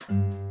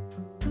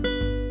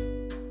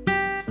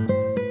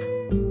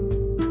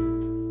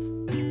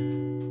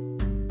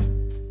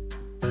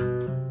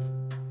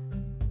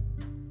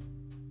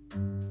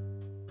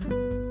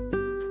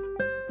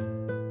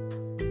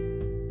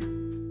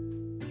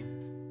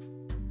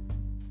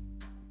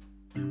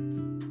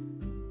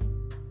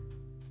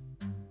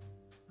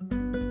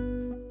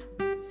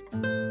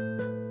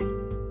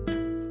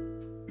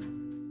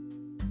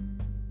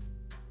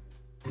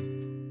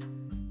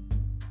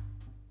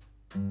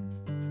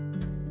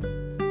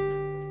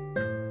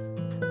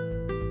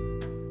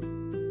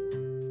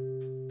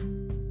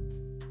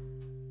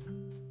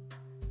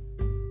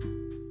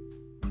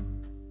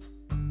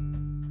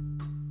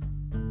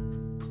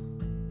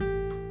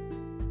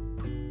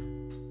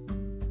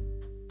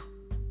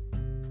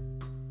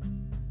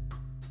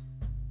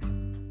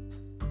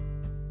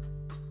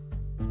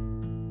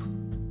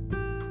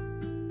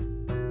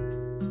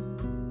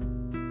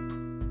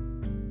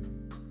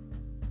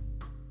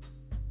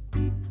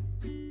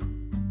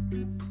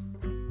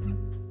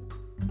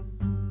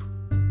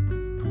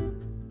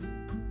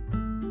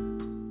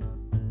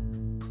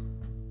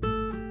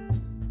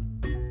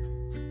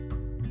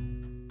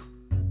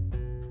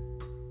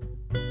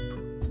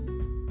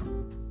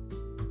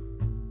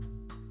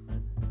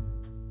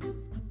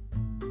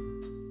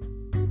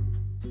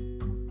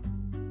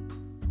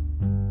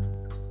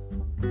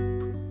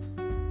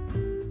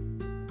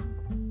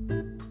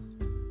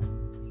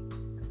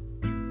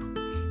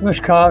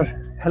Namaskar,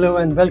 hello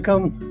and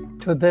welcome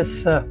to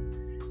this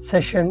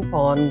session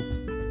on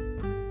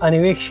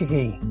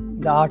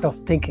Anivekshiki, the art of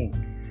thinking.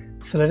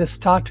 So let us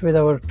start with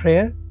our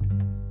prayer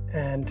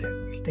and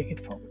we'll take it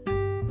forward.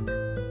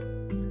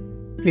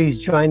 Please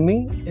join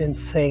me in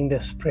saying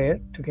this prayer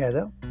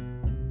together.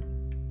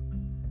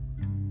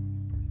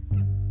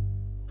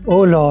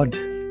 O Lord,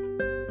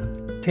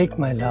 take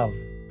my love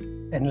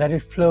and let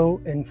it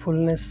flow in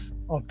fullness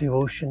of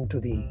devotion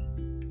to Thee.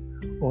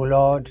 O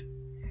Lord,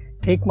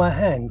 take my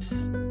hands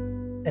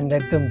and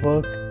let them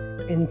work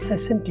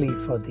incessantly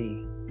for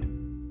Thee.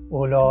 O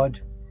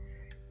Lord,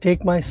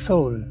 take my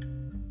soul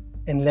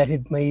and let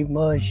it be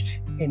merged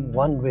in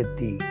one with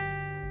Thee.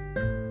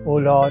 O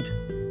Lord,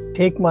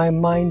 take my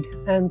mind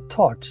and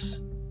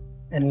thoughts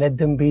and let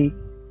them be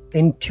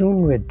in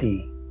tune with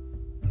Thee.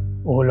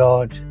 O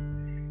Lord,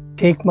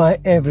 take my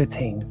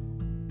everything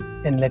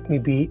and let me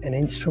be an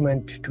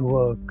instrument to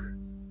work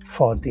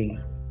for Thee.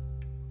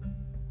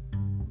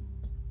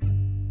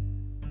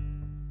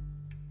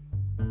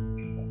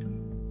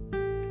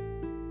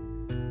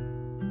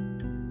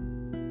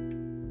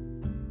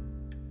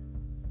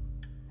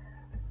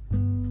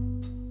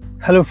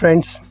 Hello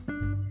friends,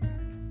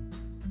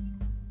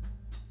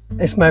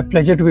 it's my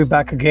pleasure to be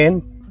back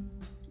again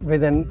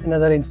with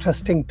another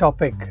interesting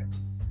topic.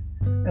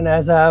 And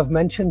as I have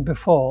mentioned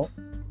before,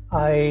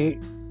 I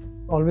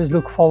always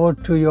look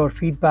forward to your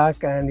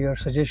feedback and your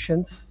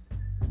suggestions,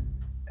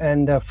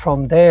 and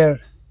from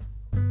there,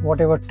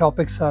 whatever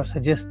topics are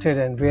suggested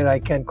and where I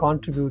can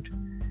contribute,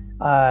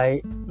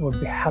 I would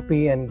be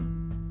happy and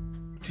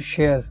to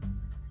share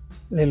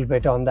a little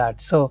bit on that.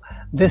 So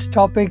this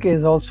topic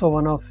is also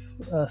one of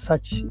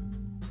such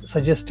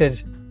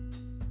suggested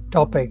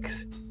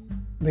topics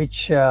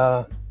which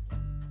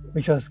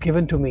was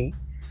given to me,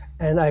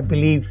 and I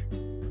believe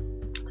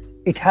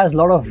it has a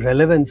lot of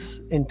relevance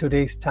in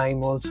today's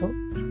time also.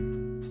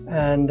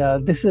 And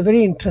this is a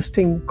very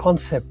interesting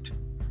concept,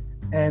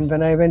 and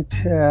when I went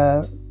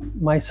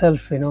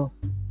myself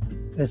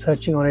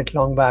researching on it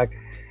long back,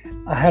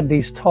 I had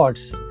these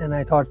thoughts and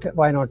I thought,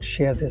 why not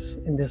share this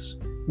in this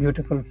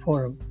beautiful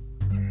forum.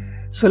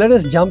 So let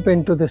us jump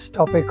into this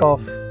topic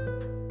of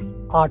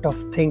art of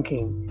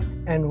thinking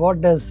and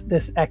what does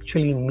this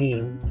actually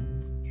mean.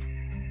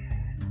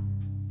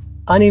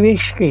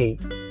 Anivekshaki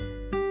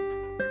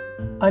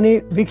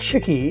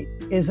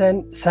is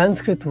a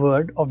Sanskrit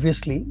word,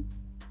 obviously,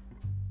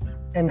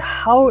 and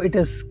how it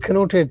is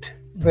connoted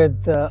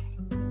with the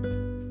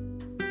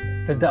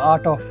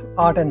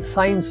art and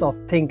science of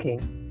thinking,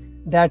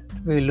 that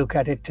we'll look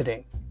at it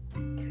today.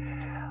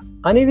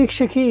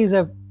 Anivekshaki is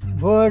a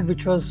word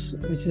which is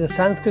a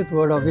Sanskrit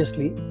word,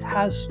 obviously,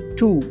 has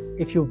two.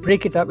 If you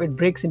break it up, it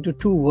breaks into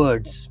two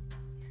words,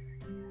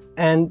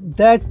 and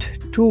that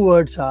two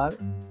words are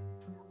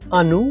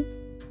Anu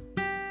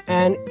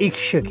and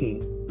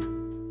Ikshaki.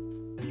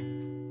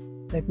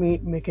 Let me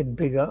make it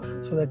bigger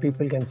so that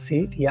people can see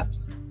it. Yeah.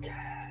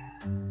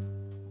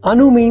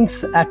 Anu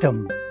means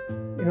atom.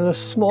 The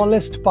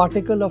smallest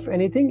particle of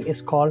anything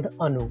is called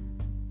Anu,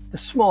 the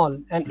small.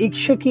 And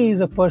Ikshaki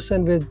is a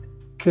person with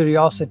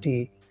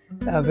curiosity,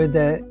 with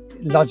a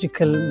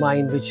logical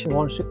mind which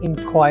wants to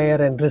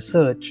inquire and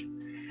research.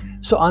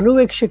 So Anu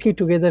Ikshaki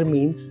together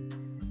means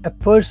a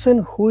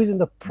person who is in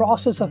the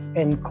process of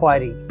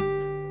inquiry.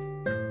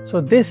 So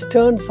this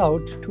turns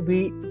out to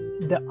be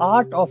the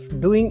art of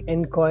doing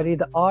inquiry,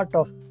 the art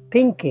of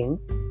thinking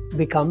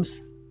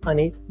becomes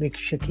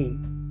Anivekshaki.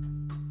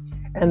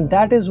 And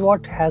that is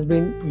what has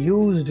been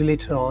used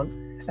later on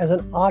as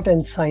an art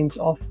and science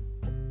of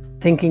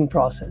thinking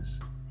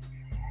process.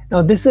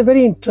 Now, this is a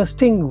very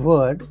interesting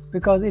word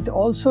because it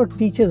also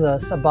teaches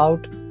us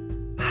about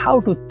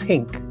how to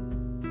think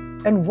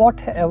and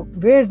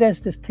where does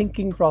this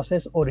thinking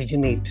process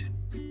originate.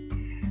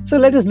 So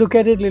let us look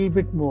at it a little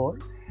bit more.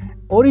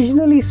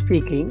 Originally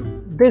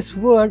speaking, this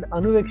word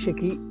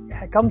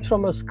Anuvekshaki comes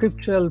from a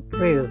scriptural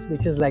phrase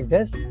which is like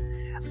this: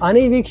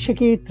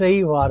 Anivekshaki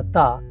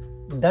Traivarta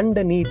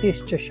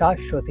Dandanitischa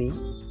Shashwati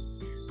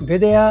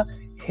Vidya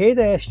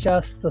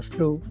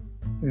Hedayashchastastru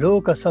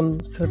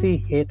Lokasam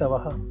Sriti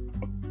Hetavaha.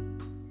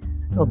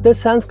 Now, this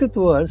Sanskrit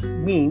word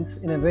means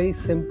in a very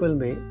simple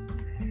way: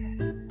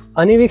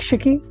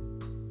 Anivekshaki,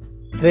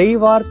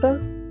 Traivarta.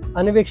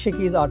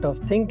 Anivekshaki is art of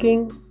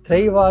thinking.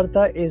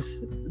 Traivarta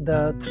is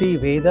the three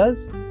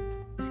Vedas.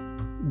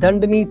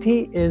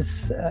 Dandaniti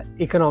is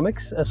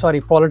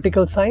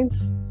political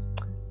science.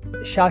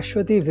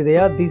 Shashwati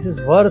Vidya, this is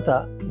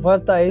Varta.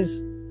 Varta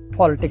is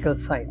political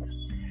science.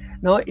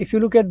 Now, if you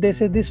look at this,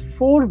 these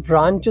four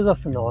branches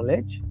of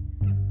knowledge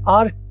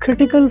are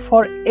critical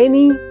for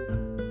any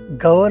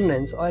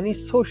governance or any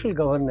social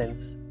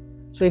governance.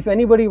 So if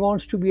anybody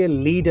wants to be a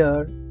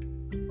leader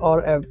or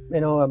a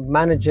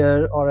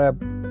manager or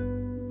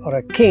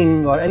a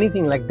king or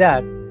anything like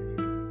that,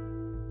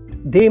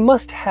 they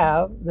must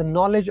have the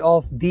knowledge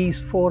of these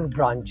four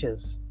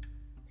branches.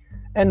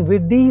 And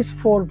with these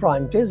four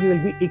branches, you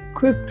will be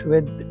equipped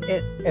with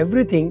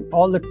everything,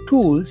 all the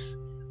tools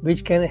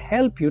which can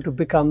help you to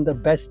become the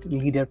best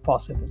leader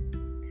possible.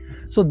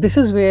 So this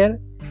is where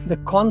the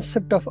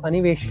concept of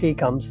Anivekshaki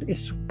comes,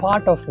 it's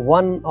part of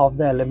one of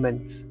the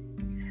elements.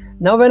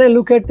 Now, when I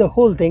look at the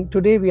whole thing,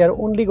 today we are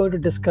only going to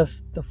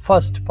discuss the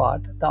first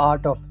part, the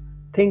art of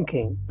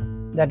thinking,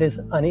 that is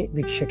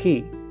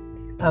Anivekshaki.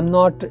 I'm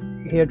not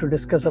here to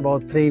discuss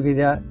about three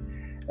Vedas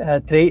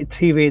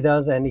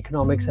and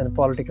economics and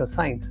political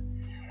science.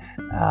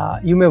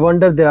 You may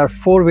wonder there are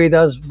 4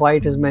 Vedas, why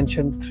it is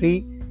mentioned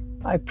 3.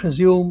 I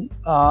presume,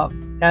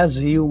 as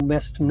you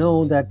must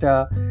know, that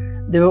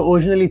there were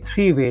originally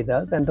 3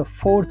 Vedas, and the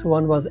 4th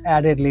one was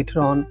added later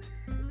on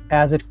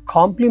as it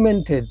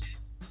complemented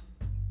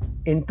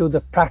into the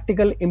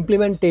practical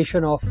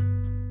implementation of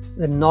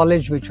the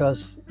knowledge which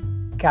was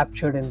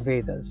captured in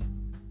Vedas.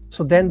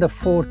 So then the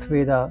 4th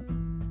Veda,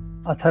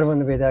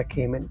 Atharvana Veda,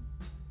 came in.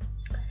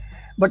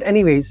 But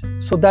anyways,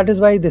 so that is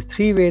why the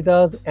 3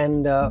 Vedas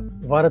and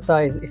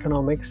Varata is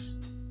economics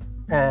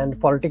and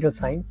political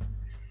science.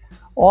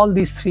 All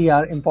these 3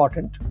 are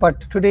important. But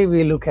today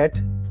we look at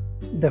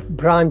the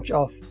branch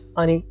of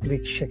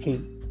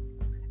Anivekshaki.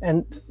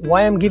 And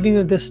why I'm giving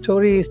you this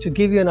story is to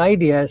give you an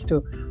idea as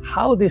to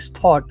how this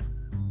thought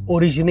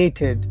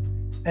originated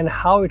and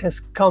how it has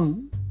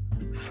come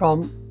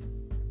from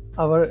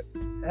our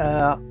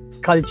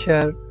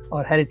culture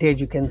or heritage,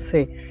 you can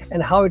say,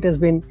 and how it has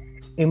been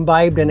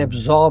imbibed and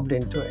absorbed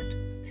into it.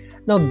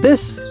 Now,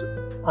 this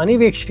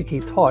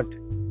Anivekshaki thought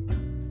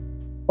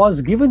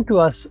was given to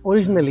us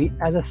originally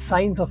as a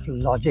science of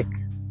logic.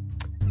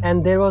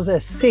 And there was a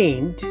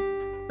saint,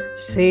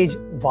 Sage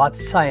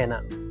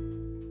Vatsyayana.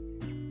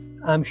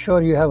 I'm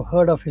sure you have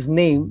heard of his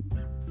name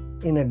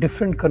in a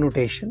different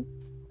connotation.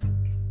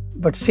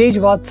 But Sage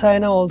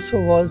Vatsyayana also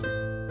was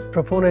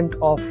proponent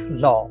of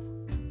law.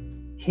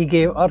 He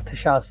gave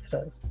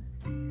Arthashastras.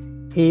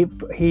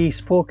 He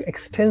spoke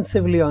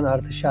extensively on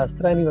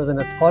Arthashastra, and he was an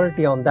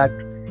authority on that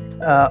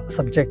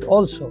subject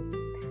also.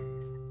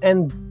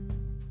 And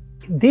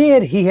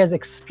there he has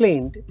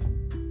explained,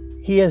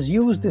 he has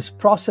used this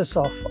process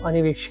of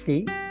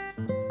Anivekshaki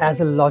as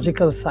a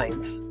logical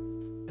science.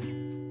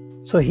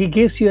 So he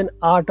gives you an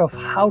art of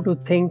how to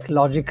think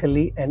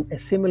logically and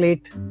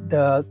assimilate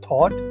the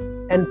thought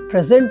and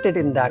present it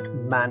in that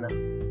manner.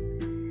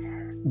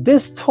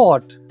 This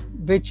thought,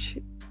 which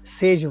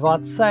Sage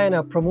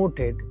Vatsyayana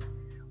promoted,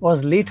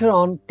 was later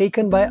on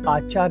taken by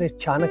Acharya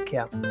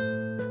Chanakya.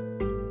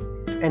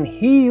 And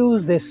he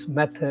used this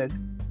method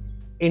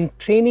in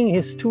training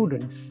his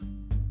students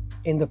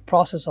in the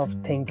process of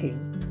thinking.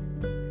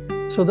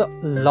 So the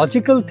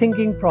logical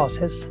thinking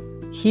process,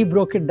 he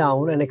broke it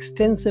down and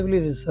extensively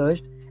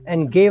researched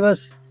and gave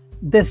us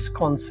this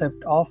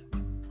concept of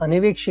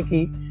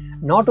Anivekshaki,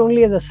 not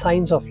only as a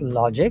science of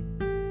logic,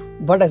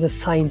 but as a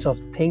science of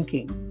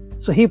thinking.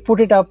 So he put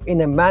it up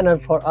in a manner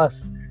for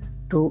us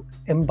to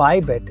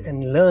imbibe it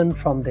and learn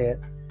from there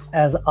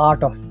as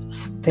art of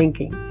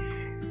thinking.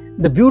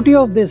 The beauty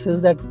of this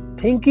is that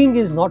thinking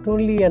is not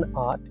only an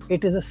art,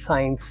 it is a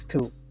science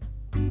too.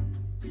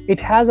 It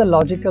has a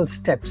logical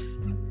steps,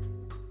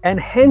 and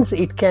hence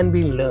it can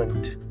be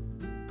learned.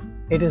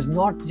 It is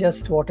not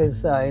just what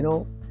is,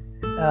 so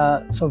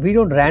we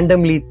don't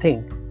randomly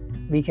think.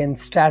 We can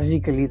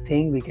strategically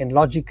think, we can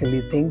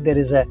logically think. There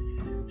is a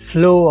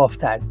flow of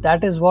that.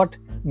 That is what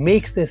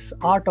makes this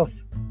art of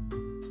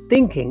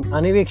thinking,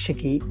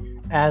 Anivekshaki,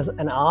 as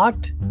an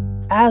art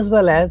as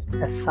well as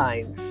a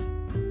science.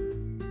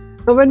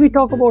 Now, when we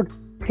talk about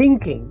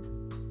thinking,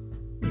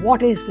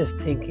 what is this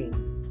thinking?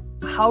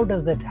 How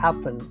does that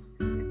happen?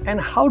 And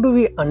how do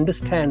we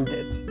understand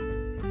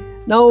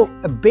it? Now,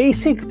 a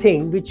basic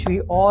thing which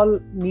we all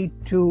need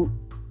to,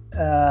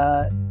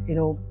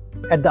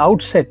 at the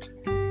outset,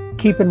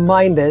 keep in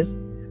mind is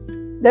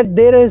that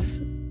there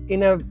is,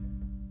 in a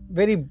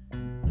very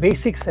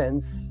basic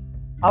sense,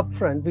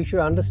 upfront, we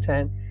should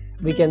understand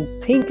we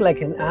can think like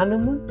an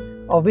animal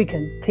or we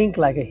can think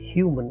like a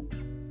human.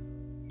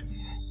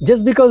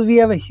 Just because we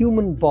have a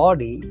human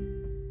body,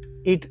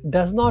 it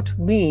does not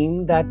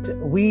mean that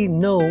we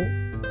know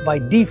by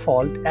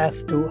default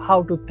as to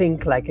how to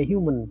think like a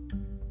human.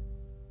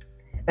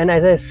 And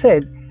as I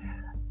said,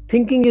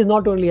 thinking is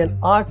not only an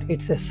art,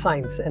 it's a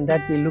science, and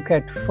that we look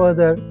at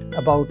further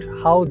about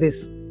how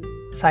this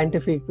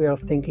scientific way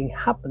of thinking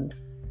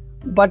happens.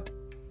 But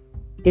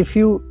if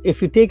you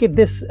take it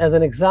this as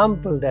an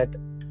example, that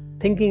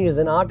thinking is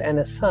an art and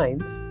a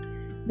science,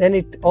 then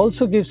it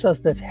also gives us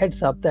that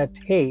heads up that,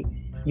 hey,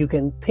 you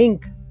can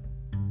think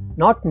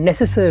not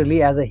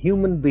necessarily as a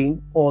human being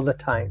all the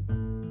time.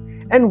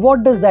 And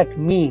what does that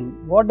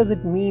mean? What does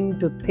it mean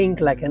to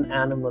think like an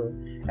animal?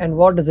 And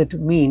what does it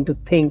mean to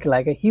think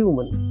like a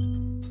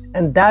human?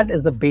 And that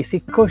is the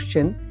basic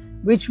question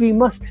which we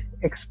must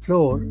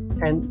explore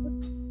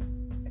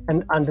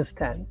and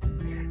understand.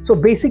 So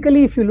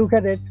basically, if you look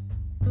at it,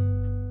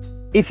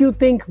 if you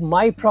think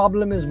my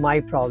problem is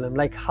my problem,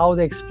 like how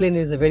they explain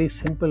it is a very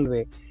simple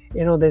way.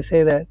 They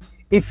say that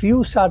if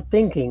you start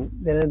thinking,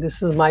 then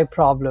this is my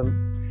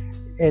problem.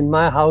 In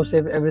my house,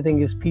 if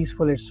everything is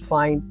peaceful, it's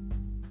fine.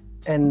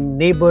 And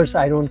neighbors,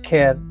 I don't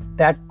care.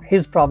 That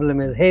his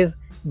problem is his,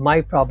 my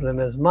problem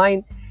is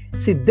mine.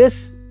 See,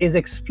 this is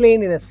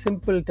explained in a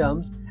simple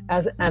terms,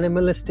 as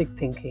animalistic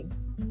thinking,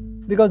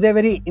 because they're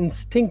very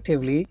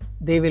instinctively,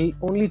 they will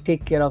only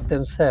take care of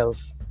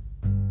themselves.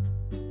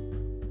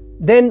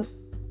 Then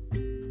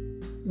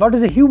what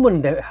is a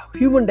human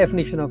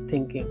definition of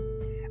thinking?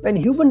 When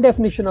human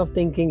definition of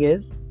thinking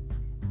is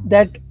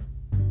that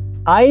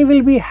I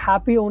will be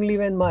happy only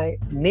when my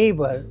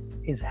neighbor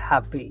is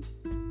happy.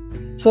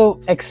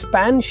 So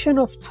expansion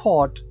of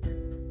thought,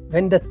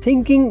 when the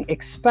thinking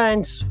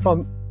expands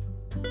from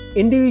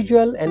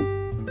individual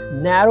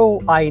and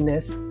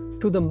narrow-eyedness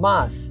to the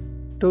mass,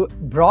 to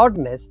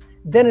broadness,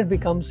 then it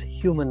becomes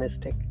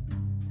humanistic.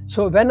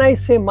 So when I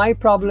say my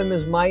problem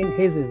is mine,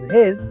 his is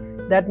his,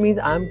 that means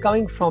I'm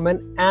coming from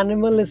an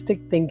animalistic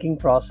thinking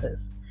process.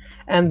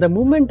 And the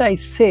moment I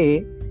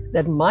say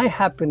that my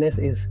happiness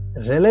is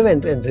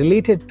relevant and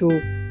related to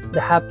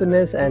the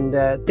happiness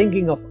and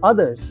thinking of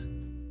others,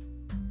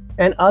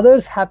 and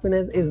others'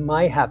 happiness is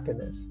my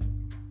happiness,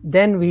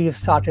 then we have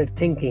started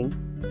thinking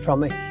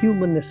from a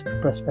humanist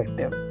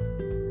perspective.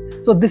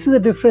 So this is a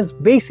difference,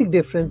 basic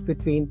difference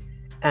between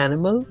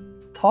animal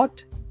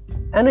thought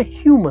and a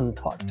human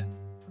thought.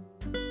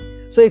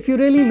 So if you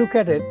really look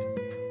at it,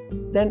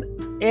 then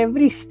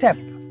every step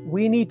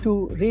we need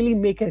to really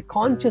make a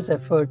conscious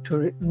effort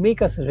to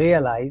make us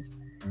realize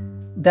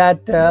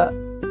that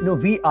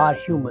we are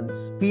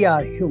humans. We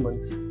are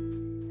humans.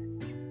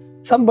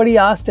 Somebody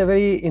asked a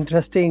very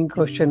interesting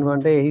question one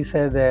day. He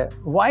said,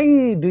 why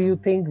do you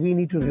think we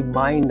need to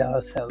remind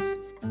ourselves?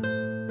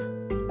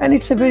 And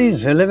it's a very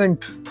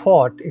relevant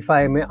thought, if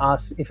I may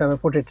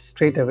put it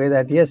straight away,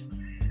 that yes,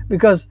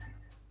 because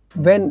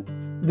when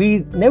we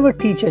never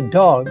teach a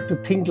dog to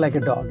think like a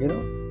dog,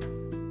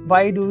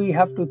 why do you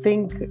have to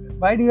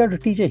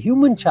teach a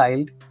human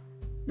child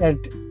that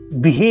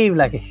behave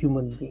like a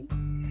human being?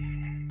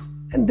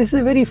 And this is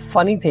a very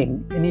funny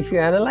thing. And if you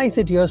analyze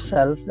it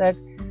yourself, that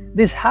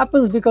this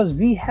happens because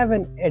we have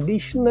an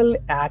additional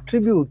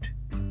attribute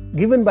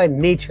given by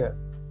nature,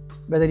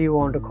 whether you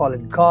want to call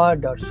it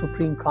God or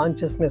supreme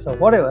consciousness or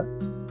whatever.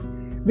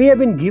 We have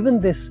been given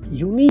this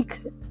unique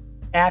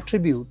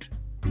attribute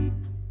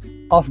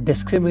of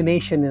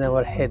discrimination in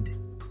our head,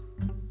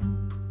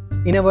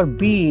 in our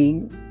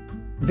being,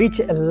 which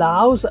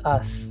allows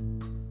us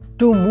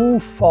to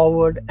move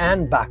forward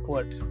and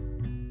backward.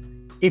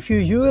 If you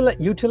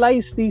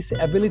utilize these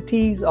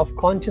abilities of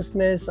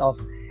consciousness, of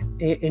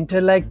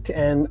intellect,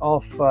 and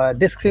of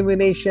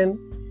discrimination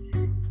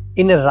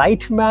in a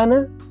right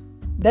manner,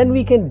 then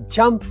we can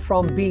jump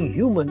from being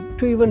human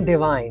to even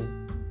divine.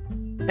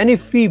 And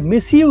if we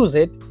misuse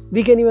it,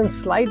 we can even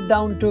slide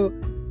down to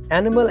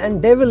animal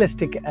and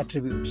devilistic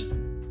attributes.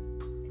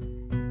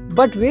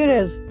 But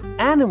whereas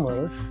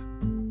animals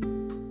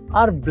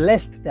are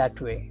blessed that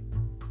way,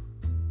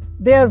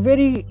 they are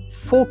very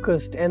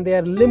focused and they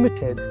are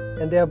limited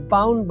and they are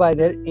bound by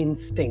their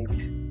instinct.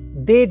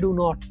 They do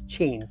not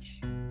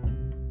change.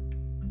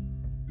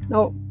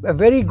 Now, a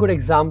very good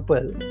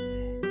example.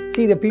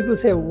 See, the people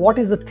say, what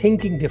is the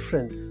thinking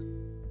difference?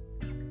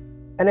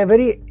 And a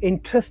very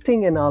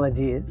interesting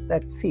analogy is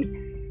that, see,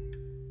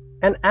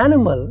 an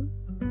animal,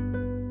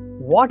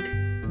 what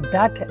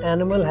that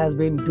animal has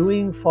been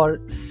doing for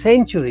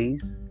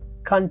centuries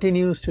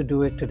continues to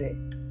do it today.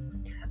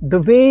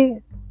 The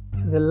way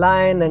the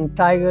lion and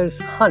tigers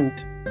hunt,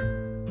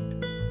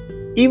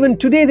 even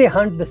today they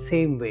hunt the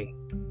same way.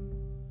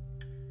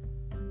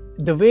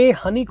 The way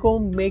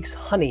honeycomb makes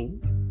honey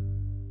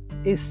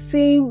is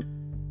same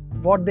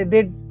what they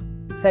did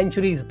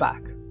centuries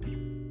back.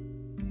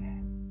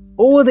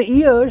 Over the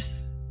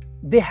years,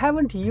 they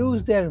haven't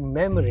used their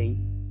memory,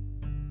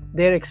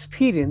 their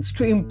experience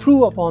to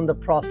improve upon the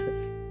process.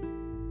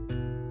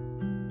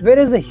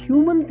 Whereas the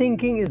human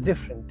thinking is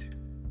different.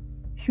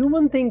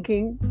 Human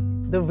thinking,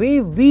 the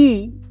way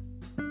we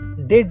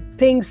did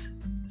things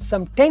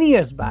some 10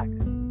 years back,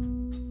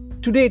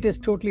 today it is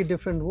totally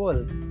different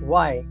world.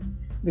 Why?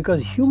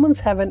 Because humans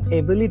have an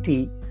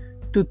ability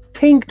to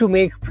think to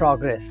make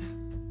progress.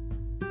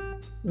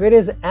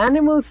 Whereas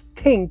animals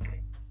think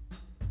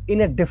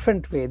in a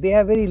different way. They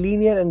are very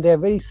linear and they are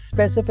very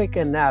specific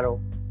and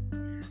narrow.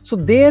 So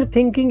their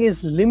thinking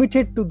is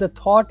limited to the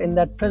thought in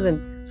that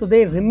present. So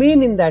they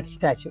remain in that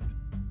stature.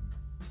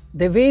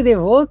 The way they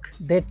work,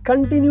 they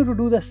continue to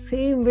do the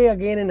same way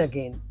again and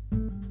again.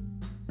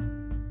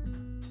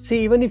 See,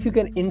 even if you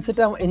can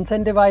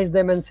incentivize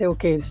them and say,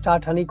 okay,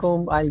 start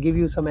honeycomb, I'll give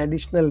you some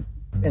additional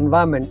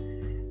environment,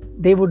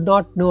 they would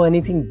not know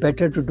anything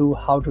better to do,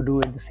 how to do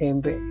it the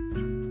same way.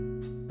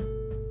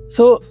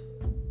 So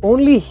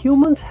only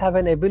humans have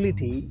an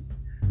ability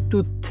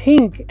to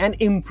think and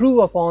improve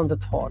upon the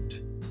thought,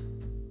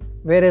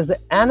 whereas the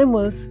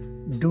animals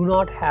do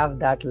not have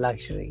that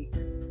luxury.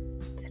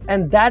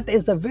 And that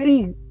is a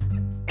very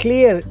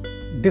clear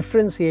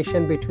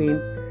differentiation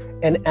between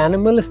an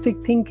animalistic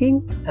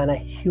thinking and a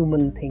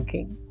human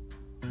thinking.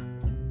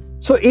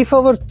 So if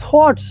our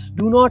thoughts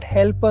do not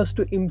help us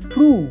to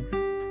improve,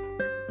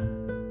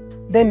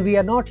 then we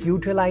are not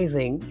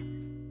utilizing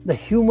the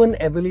human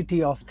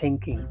ability of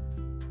thinking.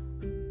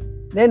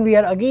 Then we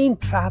are again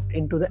trapped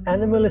into the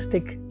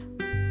animalistic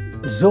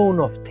zone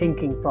of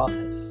thinking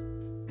process.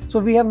 So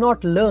we have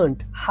not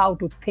learned how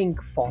to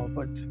think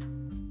forward.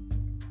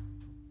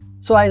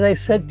 So as I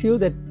said to you,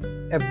 that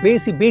a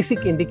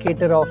basic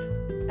indicator of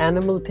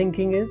animal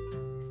thinking is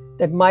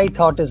that my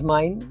thought is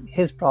mine,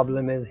 his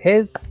problem is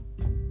his.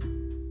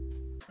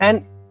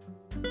 And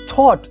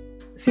thought,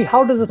 see,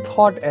 how does a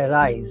thought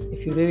arise?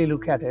 If you really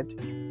look at it,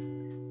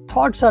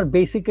 thoughts are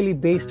basically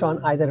based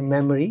on either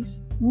memories,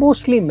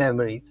 mostly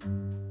memories.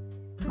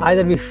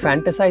 Either we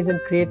fantasize and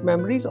create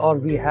memories, or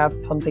we have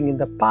something in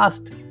the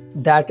past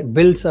that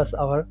builds us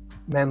our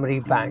memory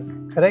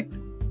bank, correct?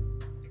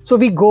 So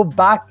we go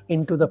back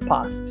into the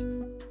past.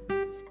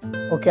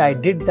 Okay, I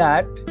did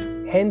that,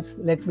 hence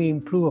let me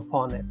improve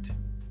upon it.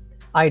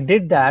 I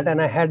did that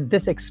and I had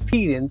this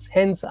experience,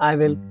 hence I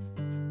will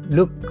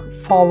look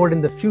forward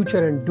in the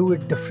future and do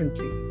it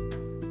differently.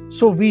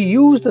 So we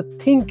use the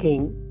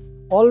thinking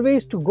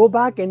always to go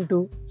back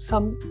into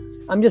some,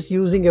 I'm just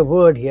using a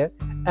word here,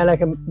 and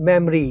like a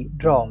memory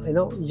draw,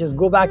 you just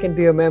go back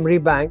into your memory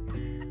bank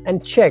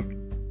and check,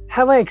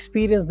 have I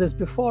experienced this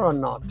before or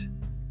not?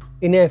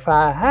 And if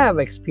I have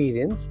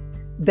experienced,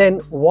 then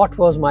what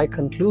was my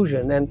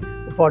conclusion and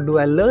what do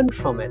I learn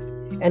from it?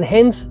 And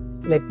hence,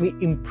 let me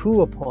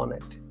improve upon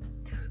it.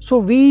 So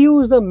we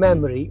use the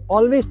memory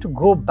always to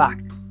go back.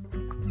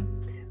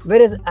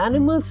 Whereas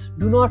animals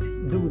do not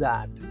do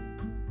that.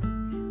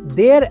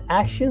 Their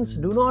actions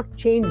do not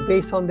change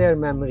based on their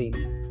memories.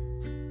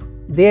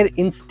 Their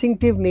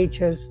instinctive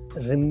natures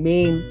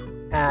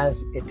remain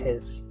as it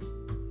is.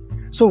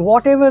 So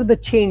whatever the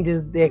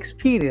changes they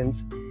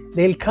experience,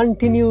 they'll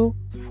continue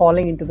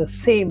falling into the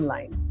same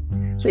line.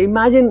 So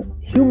imagine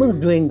humans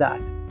doing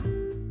that.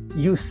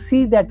 You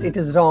see that it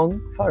is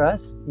wrong for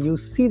us, you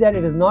see that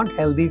it is not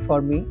healthy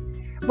for me,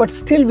 but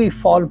still we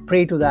fall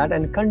prey to that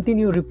and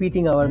continue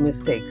repeating our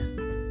mistakes.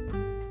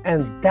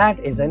 And that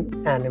is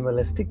an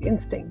animalistic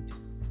instinct.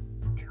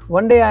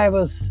 One day I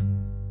was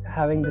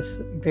having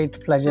this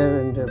great pleasure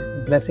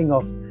and blessing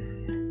of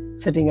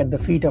sitting at the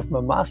feet of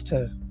my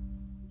master,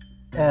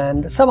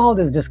 and somehow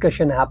this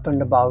discussion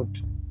happened about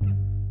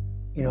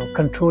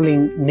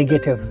controlling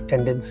negative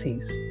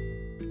tendencies.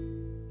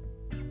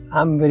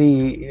 I'm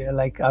very,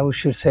 I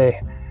should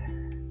say,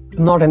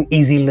 not an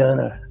easy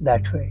learner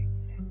that way.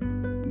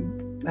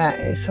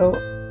 So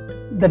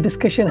the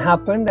discussion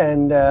happened,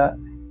 and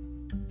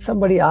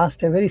somebody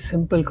asked a very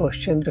simple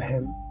question to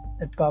him,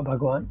 that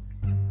Bhagwan,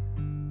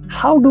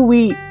 how do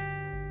we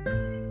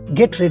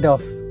get rid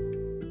of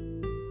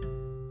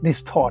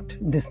this thought,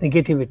 this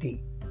negativity,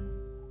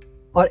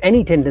 or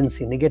any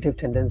tendency, negative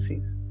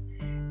tendencies?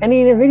 And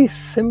in a very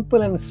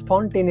simple and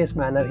spontaneous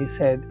manner, he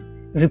said,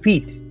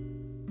 repeat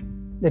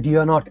that you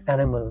are not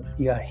animal,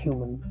 you are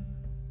human.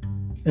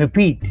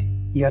 Repeat,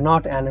 you are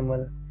not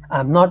animal,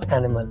 I'm not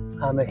animal,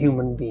 I'm a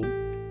human being.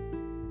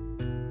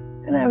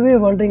 And I was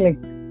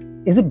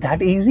wondering, is it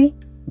that easy?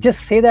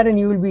 Just say that and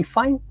you will be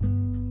fine?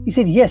 He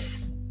said,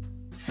 yes,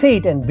 say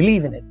it and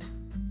believe in it.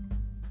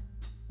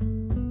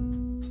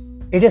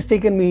 It has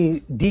taken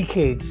me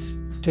decades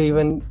to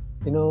even,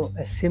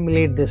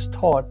 assimilate this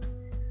thought.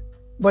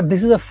 But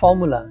this is a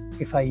formula.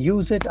 If I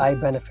use it, I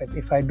benefit.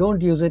 If I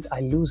don't use it, I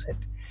lose it.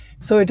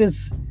 So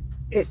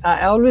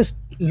I always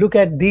look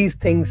at these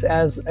things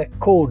as a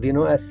code,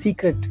 as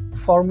secret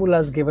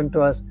formulas given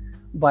to us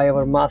by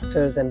our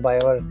masters and by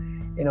our,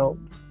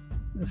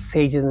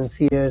 sages and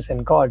seers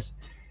and gods,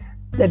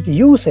 that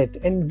use it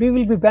and we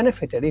will be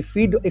benefited.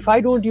 If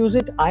I don't use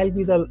it, I'll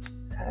be the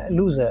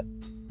loser.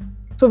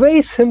 So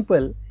very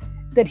simple,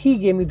 that he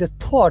gave me the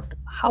thought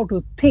how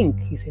to think.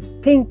 He said,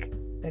 think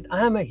that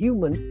I am a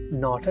human,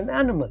 not an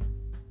animal.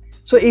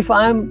 So if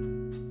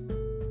I'm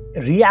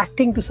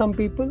reacting to some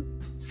people,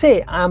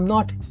 say I am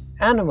not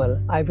animal,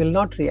 I will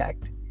not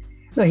react.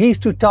 Now he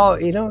used to talk,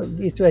 he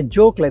used to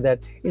joke like that.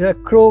 A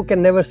crow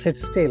can never sit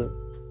still.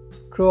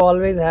 Crow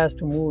always has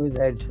to move his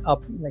head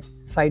up, like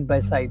side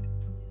by side.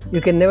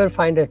 You can never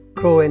find a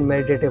crow in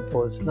meditative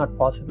pose, not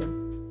possible.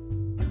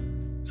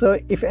 So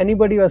if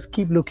anybody was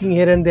keep looking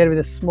here and there with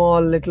a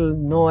small little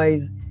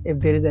noise, if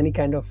there is any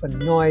kind of a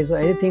noise or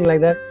anything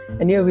like that,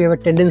 and here we have a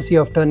tendency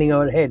of turning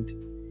our head.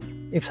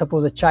 If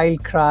suppose a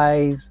child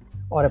cries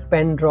or a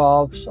pen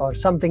drops or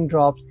something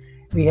drops,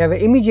 we have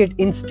an immediate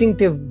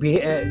instinctive,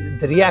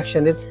 the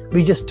reaction is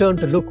we just turn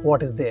to look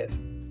what is there.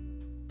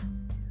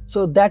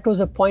 So that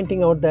was a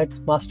pointing out that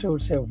master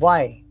would say,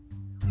 why?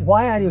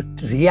 Why are you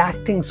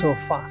reacting so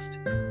fast?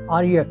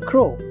 Are you a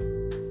crow?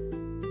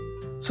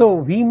 So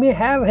we may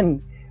have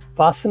an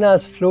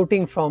vasanas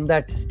floating from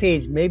that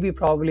stage. Maybe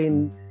probably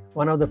in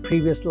one of the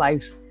previous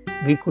lives,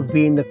 we could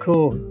be in the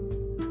crow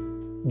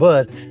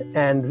birth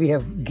and we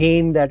have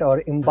gained that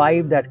or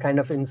imbibed that kind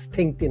of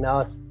instinct in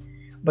us.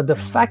 But the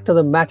fact of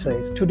the matter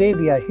is, today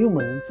we are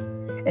humans,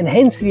 and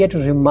hence we have to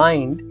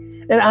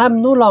remind that I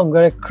am no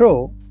longer a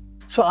crow,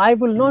 so I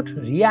will not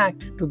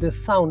react to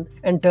this sound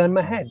and turn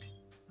my head.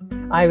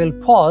 I will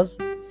pause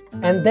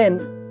and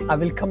then I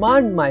will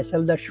command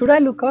myself that should I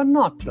look or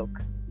not look.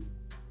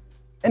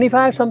 And if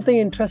I have something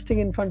interesting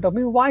in front of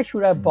me, why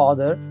should I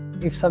bother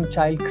if some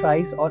child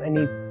cries or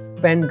any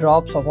pen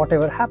drops or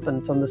whatever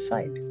happens on the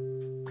side?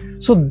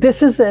 So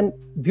this is a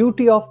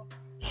beauty of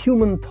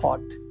human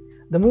thought.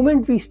 The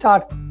moment we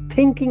start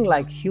thinking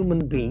like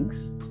human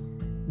beings,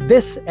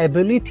 this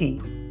ability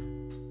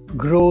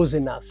grows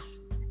in us,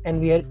 and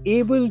we are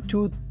able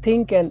to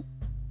think in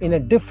a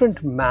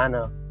different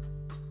manner.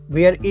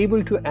 We are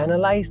able to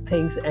analyze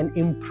things and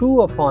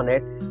improve upon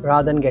it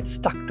rather than get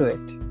stuck to it.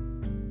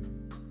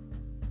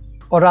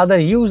 Or rather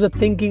use the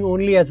thinking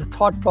only as a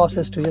thought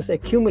process to just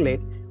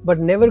accumulate, but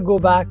never go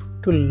back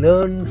to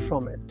learn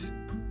from it.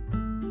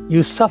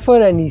 You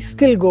suffer and you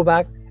still go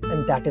back,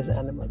 and that is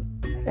animal.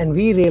 And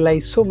we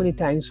realize so many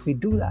times we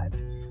do that.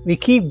 We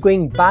keep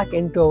going back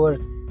into our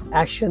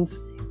actions,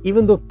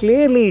 even though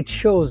clearly it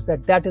shows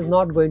that that is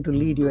not going to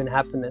lead you in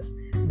happiness,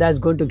 that's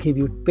going to give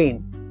you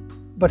pain.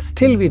 But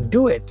still we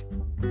do it.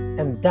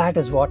 And that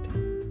is what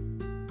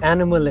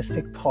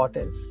animalistic thought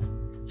is.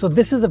 So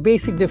this is the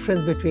basic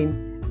difference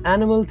between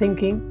animal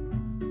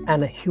thinking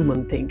and a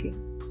human thinking.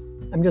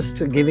 I'm just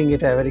giving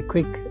it a very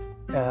quick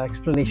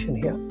explanation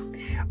here.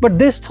 But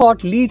this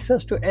thought leads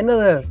us to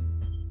another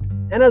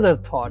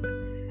thought,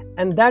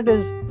 and that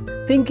is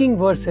thinking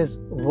versus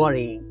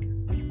worrying.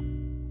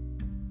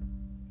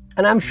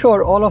 And I'm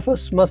sure all of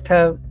us must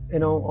have,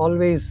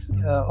 always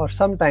or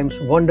sometimes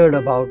wondered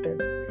about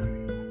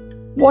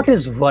it. What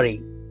is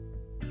worry?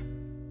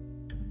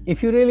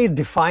 If you really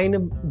define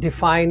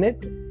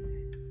it,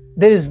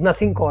 there is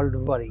nothing called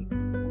worry.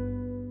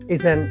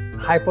 It's an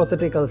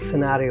hypothetical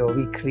scenario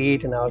we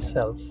create in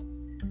ourselves.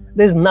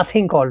 There's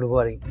nothing called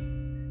worry.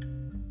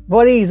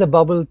 Worry is a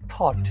bubble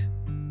thought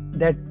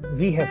that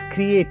we have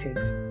created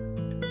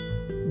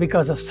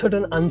because of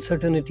certain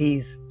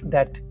uncertainties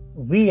that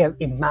we have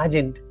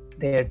imagined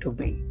there to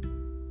be.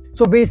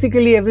 So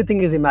basically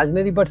everything is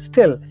imaginary, but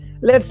still,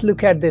 let's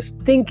look at this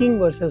thinking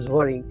versus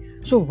worrying.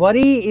 So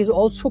worry is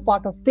also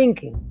part of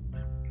thinking,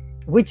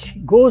 which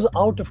goes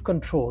out of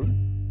control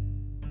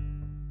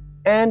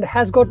and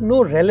has got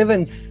no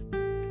relevance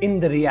in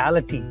the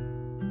reality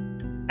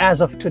as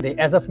of today,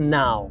 as of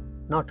now,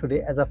 not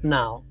today, as of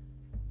now.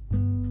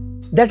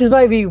 That is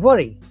why we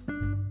worry.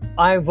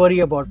 I worry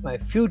about my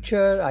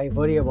future, I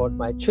worry about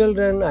my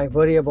children, I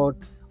worry about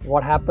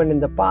what happened in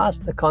the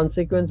past, the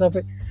consequence of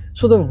it.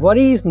 So the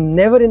worry is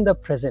never in the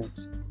present.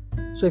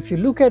 So if you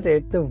look at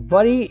it, the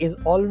worry is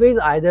always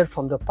either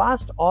from the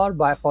past or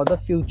for the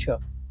future.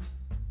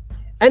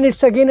 And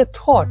it's again a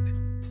thought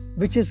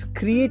which is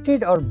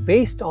created or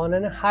based on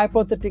a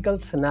hypothetical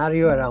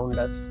scenario around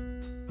us.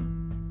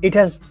 It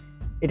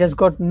has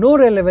got no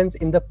relevance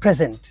in the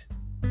present.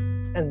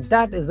 And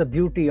that is the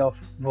beauty of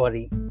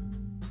worry.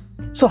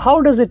 So how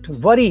does it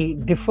worry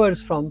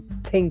differs from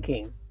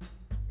thinking?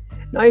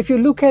 Now, if you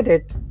look at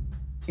it,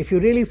 if you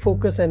really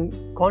focus and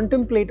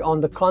contemplate on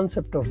the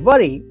concept of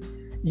worry,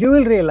 you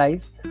will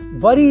realize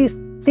worry is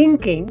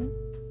thinking,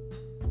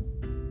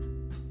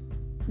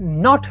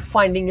 not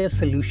finding a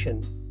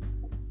solution.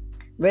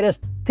 Whereas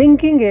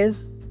thinking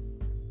is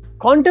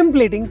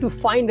contemplating to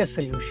find a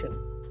solution.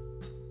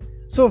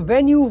 So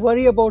when you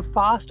worry about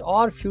past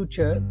or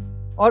future,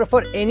 or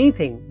for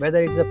anything,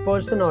 whether it's a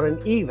person or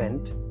an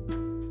event,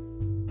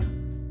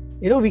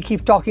 we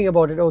keep talking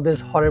about it. Oh, this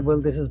is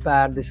horrible, this is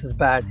bad, this is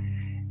bad.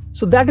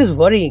 So that is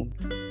worrying,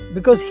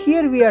 because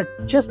here we are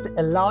just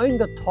allowing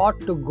the thought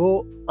to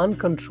go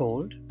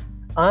uncontrolled,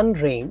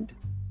 unreined,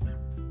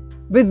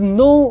 with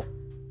no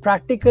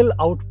practical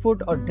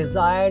output or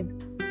desired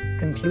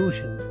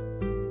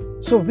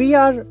conclusion. So we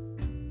are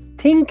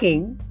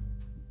thinking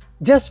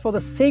just for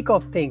the sake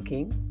of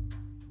thinking,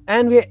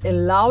 and we're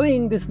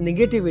allowing this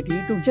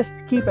negativity to just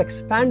keep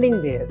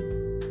expanding there.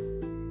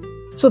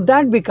 So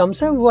that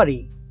becomes a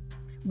worry.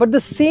 But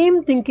the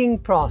same thinking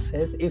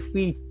process, if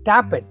we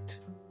tap it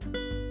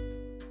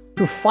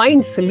to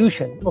find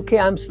solution, okay,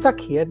 I'm stuck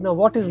here, now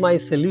what is my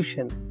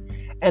solution?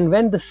 And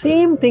when the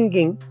same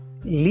thinking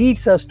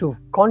leads us to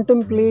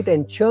contemplate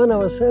and churn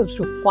ourselves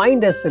to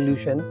find a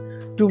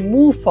solution, to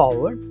move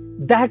forward,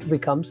 that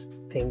becomes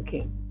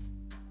thinking.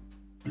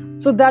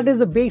 So that is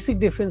the basic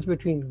difference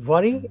between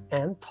worry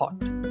and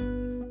thought.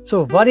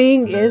 So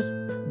worrying is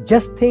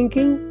just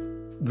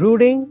thinking,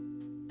 brooding,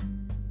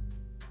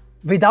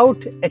 without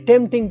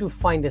attempting to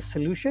find a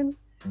solution,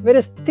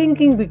 whereas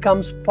thinking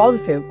becomes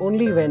positive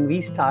only when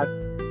we start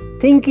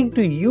thinking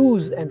to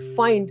use and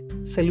find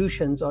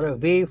solutions or a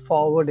way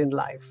forward in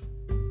life.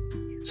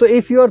 So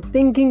if your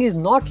thinking is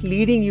not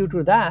leading you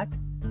to that,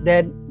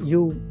 then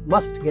you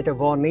must get a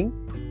warning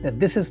that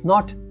this is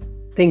not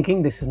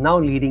thinking, this is now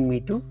leading me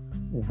to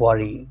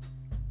worry.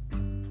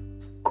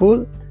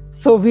 Cool?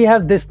 So we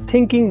have this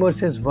thinking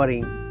versus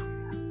worrying.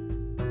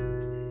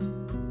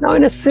 Now,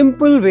 in a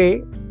simple way,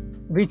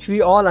 which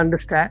we all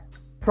understand,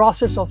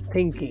 process of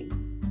thinking.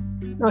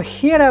 Now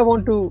here I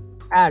want to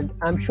add,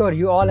 I'm sure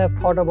you all have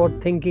thought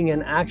about thinking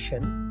and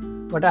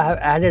action, but I have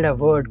added a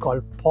word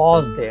called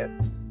pause there.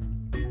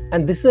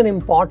 And this is an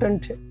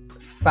important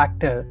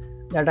factor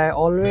that I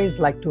always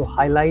like to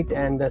highlight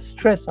and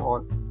stress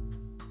on.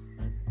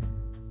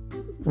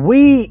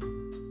 We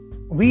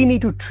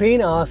need to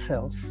train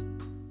ourselves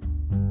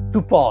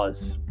to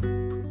pause.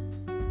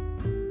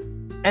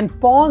 And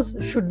pause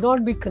should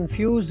not be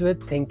confused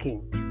with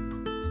thinking,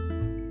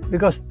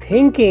 because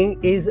thinking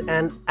is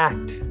an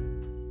act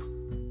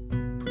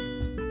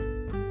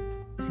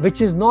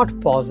which is not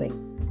pausing.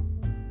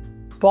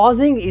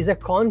 Pausing is a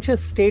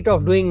conscious state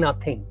of doing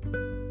nothing.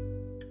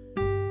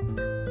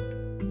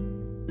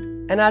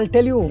 And I'll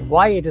tell you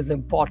why it is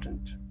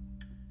important.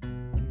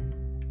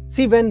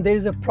 See, when there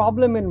is a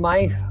problem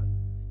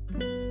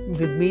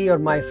with me or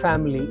my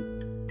family,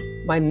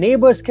 my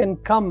neighbors can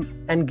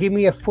come and give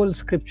me a full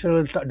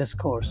scriptural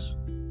discourse.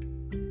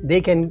 They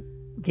can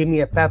give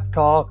me a pep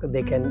talk,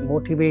 they can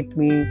motivate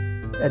me,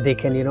 they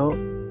can,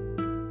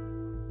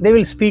 they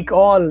will speak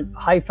all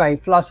hi-fi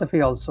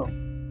philosophy also.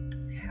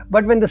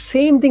 But when the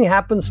same thing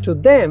happens to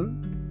them,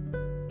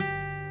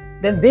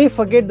 then they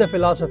forget the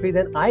philosophy,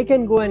 then I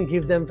can go and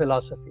give them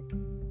philosophy.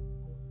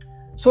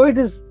 So it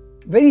is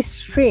very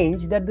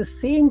strange that the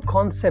same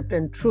concept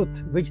and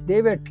truth which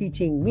they were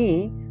teaching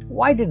me,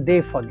 why did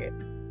they forget?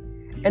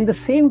 And the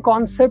same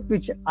concept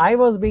which I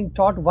was being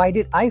taught, why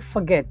did I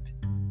forget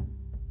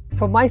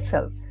for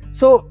myself?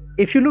 So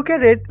if you look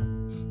at it,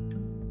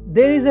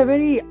 there is a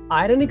very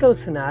ironical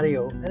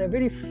scenario and a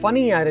very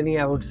funny irony,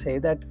 I would say,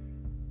 that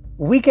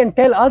we can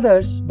tell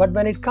others, but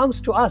when it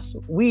comes to us,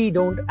 we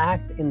don't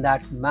act in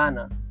that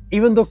manner.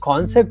 Even though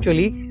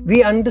conceptually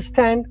we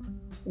understand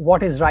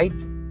what is right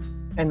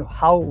and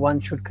how one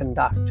should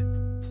conduct.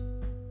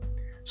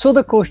 So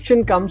the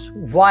question comes,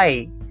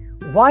 why?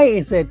 Why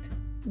is it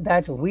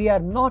that we are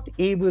not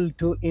able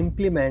to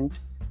implement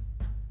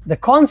the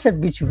concept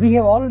which we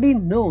have already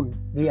known,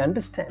 we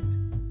understand?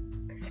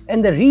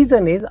 And the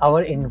reason is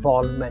our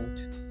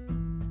involvement.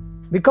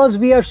 Because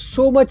we are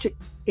so much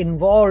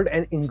involved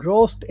and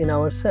engrossed in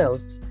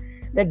ourselves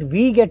that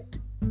we get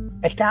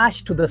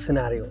attached to the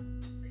scenario.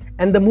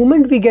 And the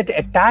moment we get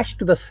attached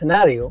to the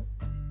scenario,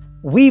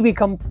 we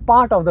become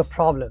part of the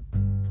problem.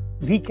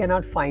 We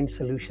cannot find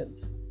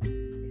solutions.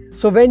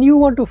 So when you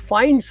want to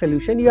find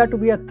solution, you have to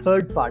be a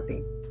third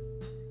party.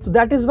 So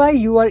that is why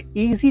you are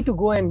easy to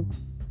go and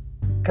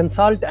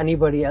consult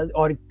anybody else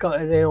or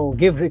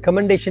give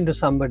recommendation to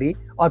somebody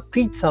or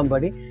preach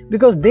somebody,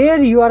 because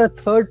there you are a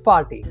third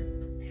party.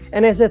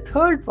 And as a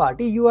third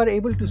party, you are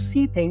able to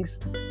see things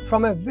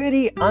from a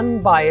very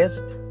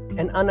unbiased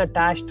and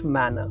unattached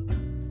manner.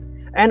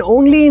 And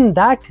only in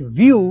that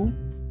view,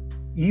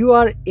 you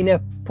are in a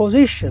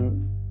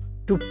position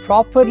to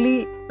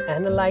properly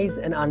analyze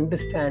and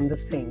understand the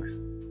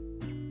things.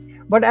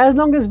 But as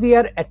long as we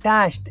are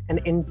attached and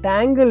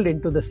entangled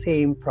into the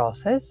same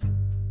process,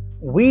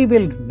 we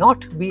will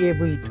not be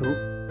able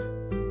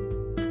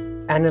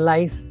to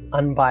analyze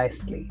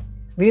unbiasedly.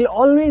 We'll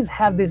always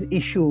have this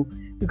issue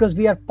because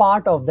we are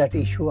part of that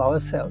issue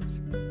ourselves.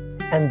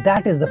 And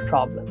that is the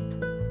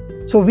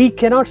problem. So we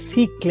cannot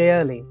see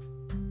clearly,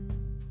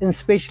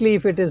 especially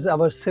if it is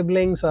our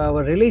siblings or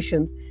our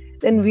relations,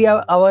 then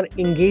our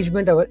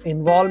engagement, our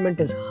involvement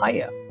is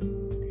higher.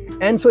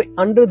 And so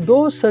under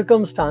those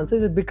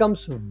circumstances, it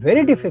becomes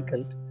very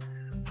difficult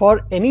for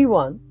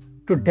anyone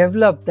to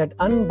develop that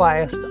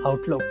unbiased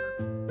outlook.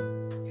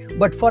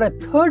 But for a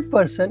third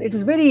person, it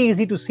is very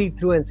easy to see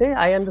through and say,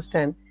 I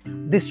understand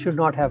this should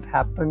not have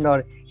happened,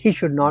 or he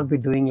should not be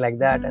doing like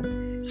that.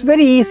 And it's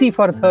very easy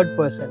for a third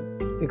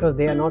person because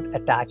they are not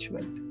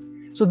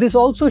attachment. So this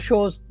also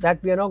shows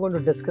that we are not going to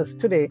discuss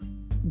today,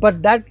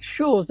 but that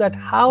shows that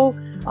how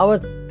our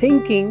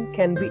thinking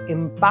can be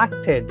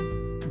impacted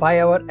by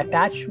our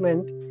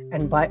attachment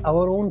and by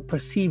our own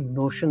perceived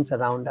notions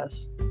around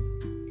us.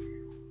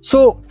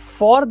 So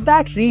for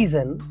that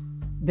reason,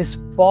 this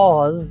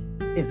pause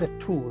is a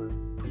tool.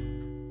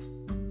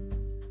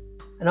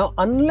 Now,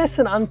 unless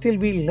and until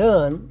we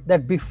learn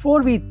that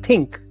before we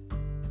think,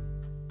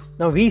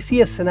 now we see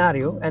a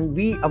scenario and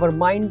our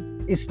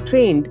mind is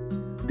trained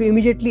to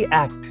immediately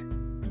act.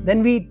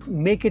 Then we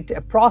make it a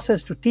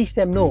process to teach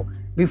them, no,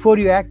 before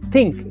you act,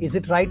 think, is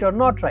it right or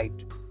not right?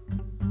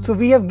 So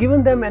we have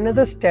given them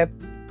another step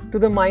to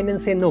the mind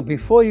and say, no,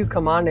 before you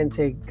command and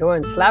say, go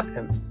and slap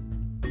him,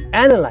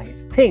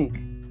 analyze, think.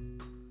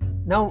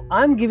 Now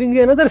I'm giving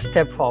you another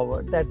step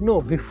forward that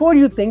no, before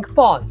you think,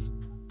 pause.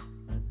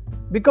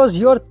 Because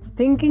your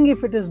thinking,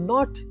 if it is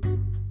not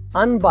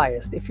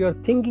unbiased, if your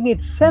thinking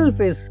itself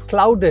is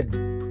clouded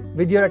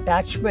with your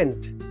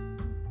attachment,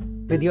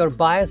 with your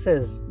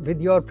biases,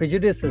 with your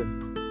prejudices,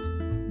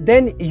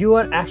 then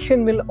your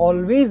action will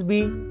always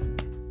be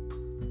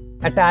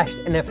attached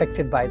and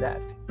affected by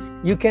that.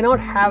 You cannot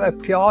have a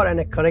pure and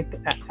a correct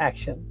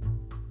action.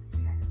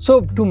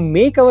 So to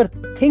make our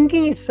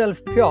thinking itself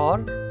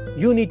pure,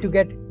 you need to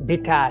get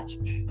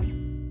detached.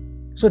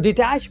 So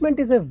detachment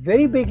is a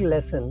very big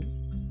lesson.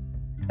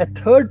 A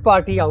third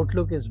party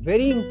outlook is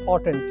very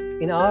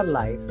important in our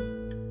life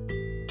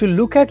to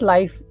look at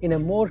life in a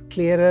more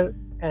clearer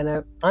and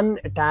an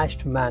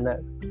unattached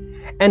manner.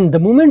 And the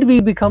moment we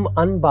become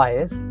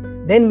unbiased,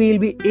 then we will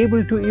be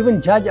able to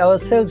even judge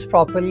ourselves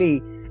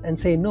properly and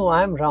say, no,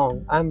 I'm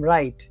wrong, I'm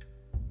right.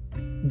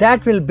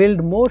 That will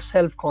build more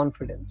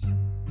self-confidence.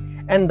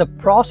 And the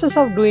process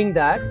of doing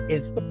that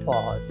is the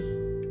pause.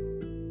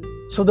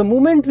 So the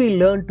moment we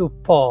learn to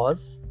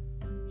pause,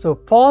 So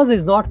pause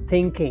is not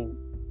thinking.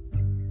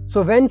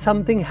 So when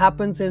something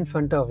happens in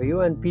front of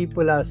you and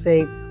people are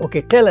saying,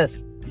 okay, tell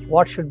us,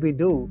 what should we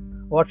do?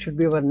 What should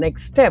be our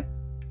next step?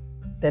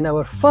 Then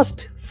our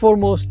first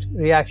foremost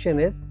reaction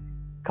is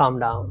calm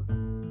down.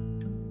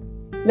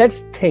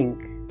 Let's think.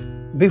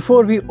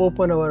 Before we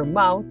open our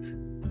mouth,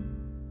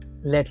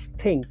 let's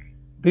think.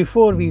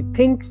 Before we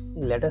think,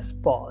 let us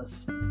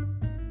pause.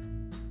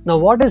 Now,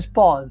 what is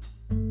pause?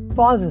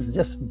 Pause is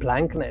just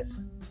blankness.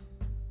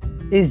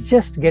 It's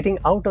just getting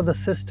out of the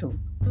system.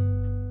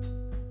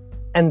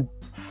 And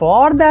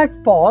for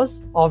that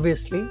pause,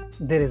 obviously,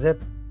 there is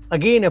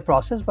again a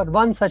process, but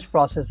one such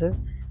process is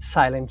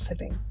silent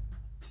sitting.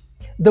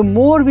 The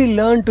more we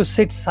learn to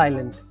sit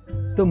silent,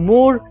 the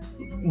more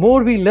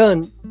we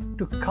learn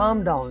to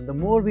calm down, the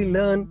more we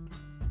learn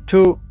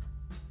to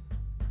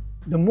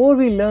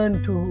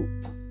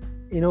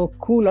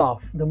cool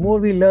off, the more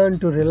we learn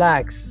to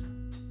relax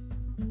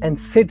and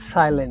sit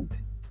silent,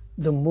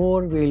 the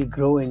more we'll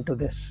grow into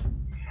this.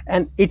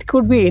 And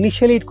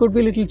initially it could be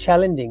a little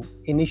challenging.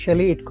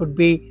 Initially it could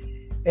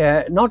be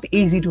not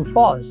easy to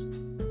pause,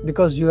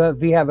 because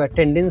we have a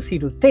tendency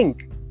to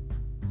think.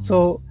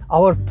 So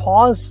our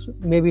pause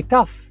may be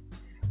tough,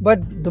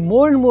 but the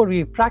more and more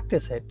we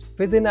practice it,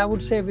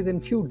 within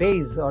few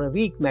days or a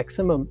week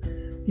maximum,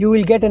 you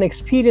will get an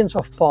experience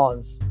of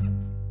pause.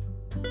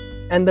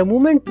 And the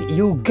moment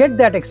you get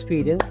that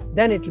experience,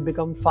 then it will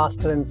become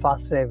faster and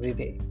faster every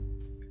day.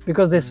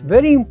 Because it's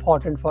very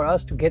important for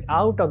us to get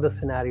out of the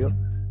scenario,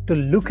 to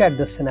look at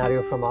the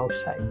scenario from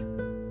outside.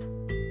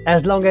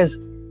 As long as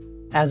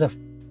a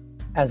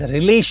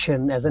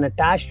relation, as an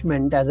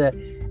attachment, as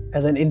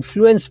an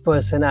influenced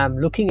person, I'm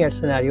looking at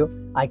scenario,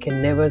 I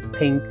can never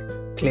think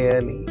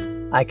clearly.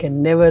 I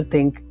can never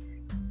think,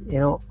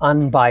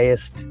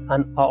 unbiased,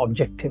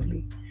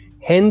 objectively.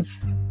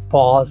 Hence,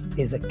 pause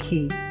is a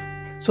key.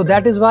 So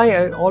that is why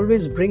I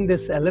always bring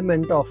this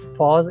element of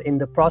pause in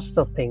the process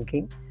of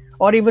thinking,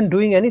 or even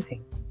doing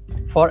anything.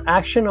 For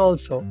action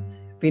also,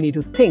 we need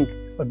to think,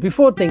 but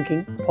before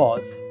thinking,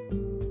 pause.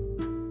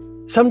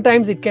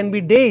 Sometimes it can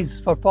be days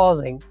for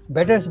pausing.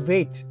 Better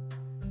wait,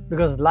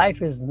 because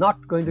life is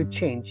not going to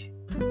change.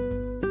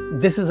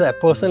 This is a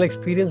personal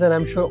experience, and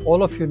I'm sure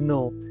all of you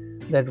know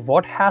that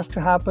what has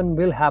to happen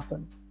will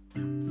happen.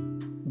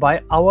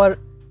 By our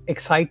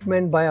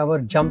excitement, by our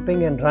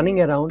jumping and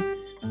running around,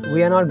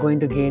 we are not going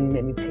to gain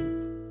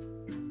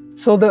anything.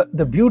 So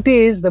the beauty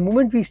is, the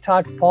moment we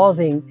start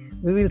pausing,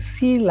 we will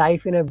see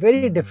life in a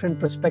very different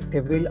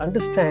perspective. We'll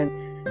understand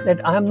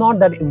that I am not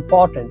that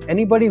important.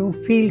 Anybody who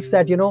feels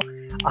that,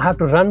 I have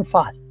to run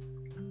fast,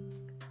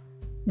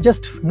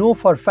 just know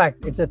for a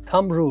fact, it's a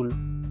thumb rule,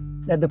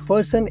 that the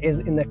person is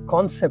in a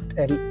concept,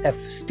 a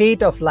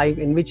state of life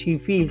in which he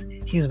feels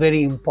he's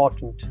very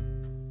important.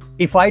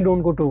 If I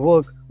don't go to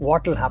work,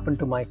 what will happen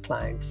to my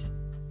clients?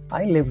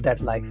 I live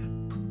that life.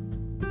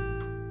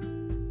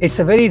 It's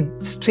a very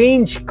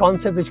strange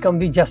concept which can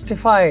be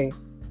justified.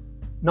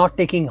 Not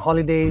taking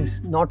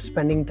holidays, not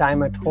spending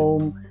time at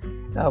home,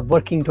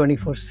 working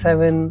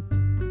 24/7.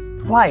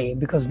 Why?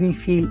 Because we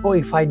feel,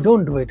 if I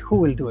don't do it, who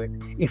will do it?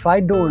 If I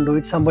don't do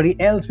it, somebody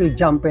else will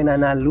jump in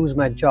and I'll lose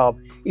my job.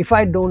 If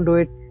I don't do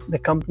it, the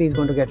company is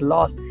going to get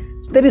lost.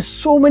 So there is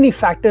so many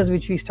factors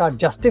which we start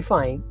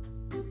justifying,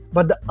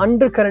 but the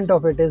undercurrent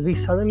of it is we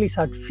suddenly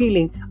start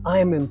feeling I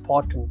am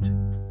important,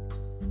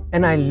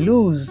 and I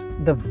lose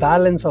the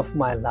balance of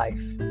my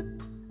life.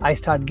 I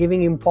start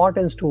giving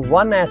importance to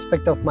one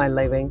aspect of my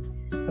living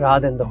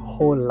rather than the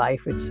whole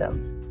life itself.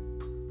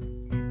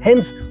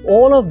 Hence,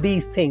 all of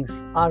these things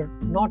are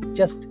not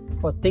just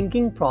for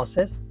thinking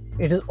process,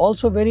 it is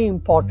also very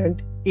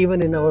important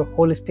even in our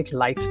holistic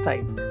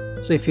lifestyle.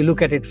 So if you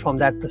look at it from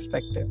that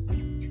perspective.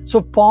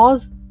 So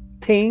pause,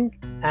 think,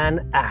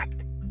 and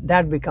act.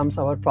 That becomes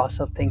our process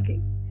of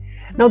thinking.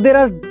 Now there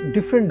are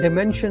different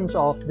dimensions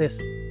of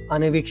this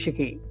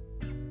anavikshaki.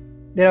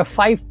 There are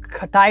 5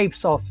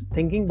 types of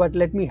thinking, but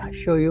let me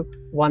show you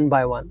one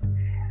by one.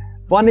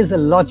 One is a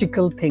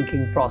logical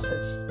thinking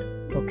process.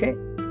 Okay,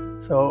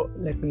 so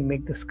let me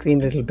make the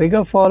screen a little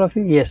bigger for all of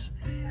you. Yes,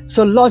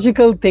 so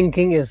logical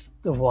thinking is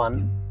the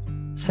one.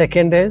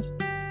 Second is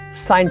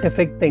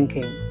scientific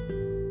thinking.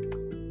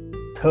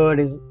 Third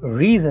is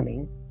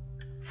reasoning.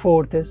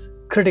 Fourth is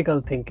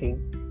critical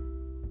thinking.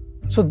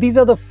 So these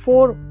are the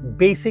 4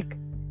 basic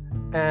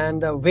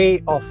and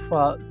way of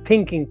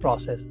thinking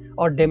process,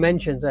 or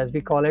dimensions, as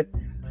we call it,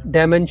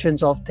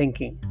 dimensions of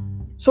thinking.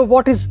 So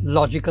what is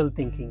logical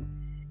thinking?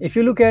 If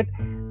you look at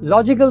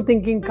logical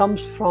thinking,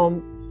 comes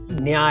from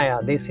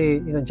Nyaya. They say,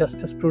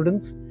 justice,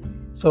 prudence.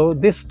 So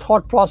this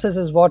thought process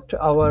is what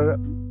our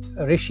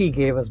Rishi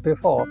gave us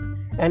before,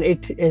 and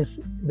it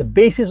is the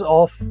basis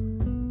of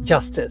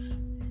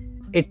justice.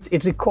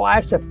 It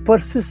requires a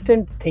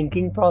persistent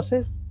thinking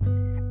process,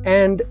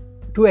 and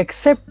to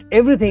accept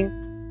everything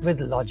with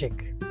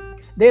logic.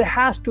 There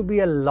has to be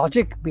a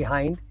logic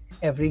behind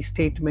every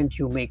statement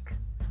you make.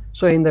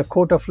 So in the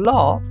court of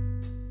law,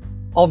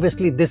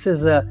 obviously this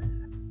is a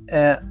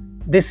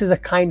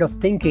kind of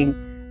thinking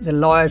the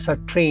lawyers are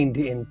trained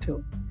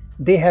into.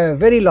 they have a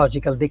very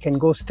logical, they can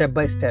go step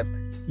by step.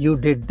 You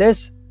did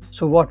this,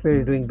 so what were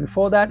you doing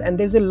before that? And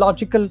there's a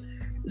logical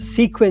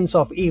sequence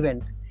of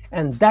event,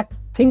 and that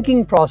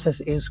thinking process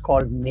is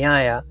called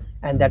Nyaya,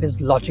 and that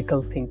is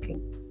logical thinking.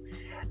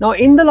 Now,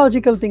 in the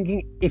logical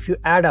thinking, if you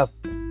add up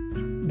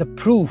the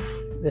proof,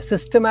 the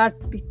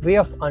systematic way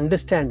of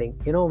understanding,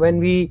 when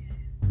we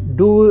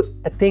do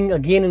a thing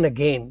again and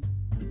again,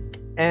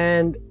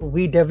 and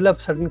we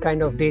develop certain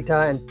kind of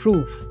data and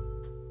proof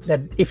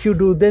that if you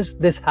do this,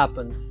 this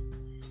happens.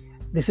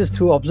 This is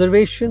through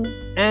observation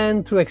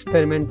and through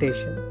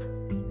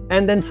experimentation,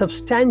 and then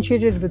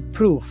substantiated with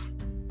proof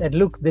that,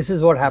 look, this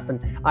is what happened.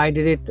 I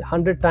did it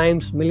 100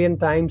 times, million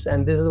times,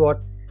 and this is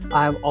what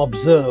I have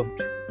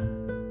observed.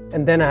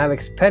 And then I have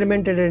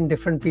experimented in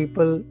different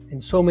people, in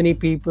so many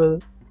people.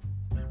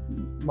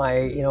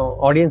 My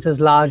audience is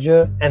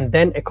larger, and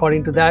then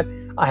according to that,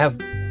 I have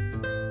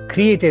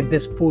created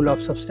this pool of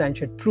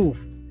substantiated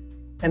proof.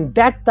 And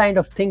that kind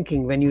of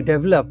thinking, when you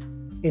develop,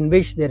 in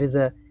which there is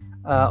a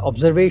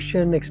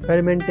observation,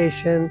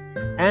 experimentation,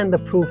 and the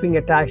proofing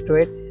attached to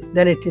it,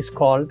 then it is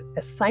called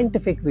a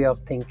scientific way of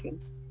thinking.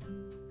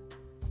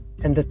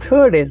 And the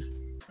third is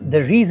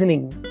the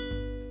reasoning,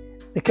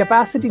 the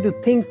capacity to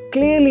think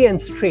clearly and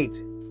straight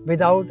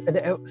without,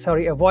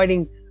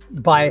 avoiding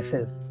bias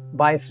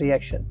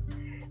reactions.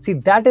 See,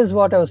 that is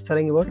what I was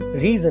telling you about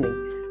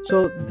reasoning.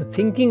 So the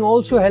thinking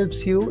also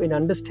helps you in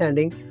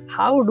understanding,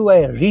 how do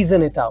I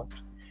reason it out?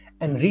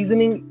 And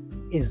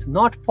reasoning is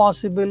not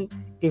possible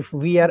if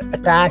we are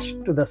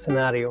attached to the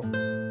scenario.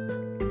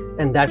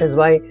 And that is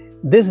why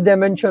this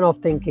dimension of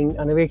thinking,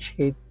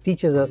 Anuvekshiki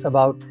teaches us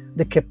about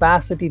the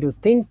capacity to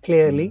think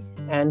clearly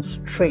and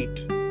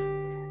straight.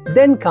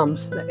 Then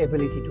comes the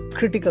ability to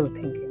critical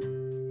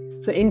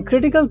thinking. So in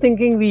critical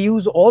thinking, we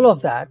use all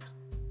of that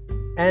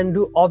and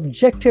do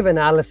objective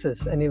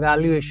analysis and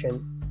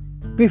evaluation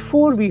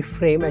before we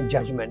frame a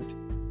judgment.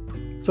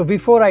 So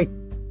before I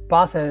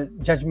pass a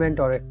judgment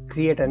or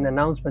create an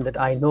announcement that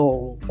I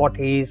know what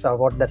is or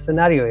what the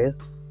scenario is,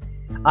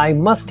 I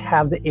must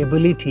have the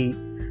ability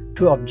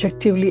to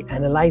objectively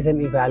analyze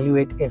and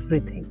evaluate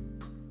everything.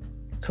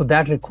 So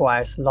that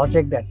requires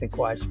logic, that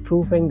requires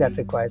proving, that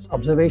requires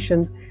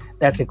observations,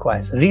 that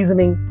requires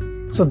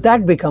reasoning. So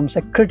that becomes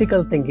a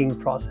critical thinking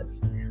process.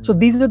 So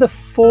these are the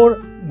four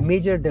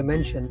major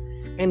dimensions,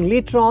 and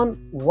later on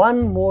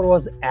one more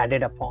was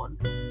added upon,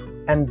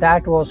 and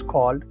that was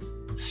called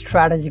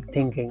strategic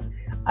thinking.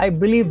 I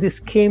believe this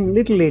came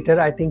little later.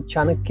 I think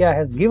Chanakya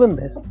has given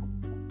this,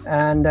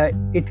 and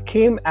it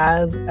came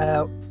as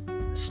a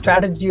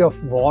strategy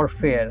of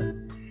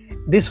warfare.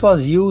 This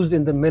was used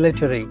in the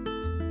military.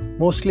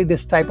 Mostly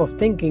this type of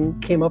thinking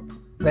came up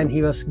when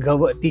he was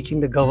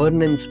teaching the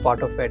governance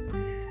part of it,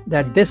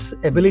 that this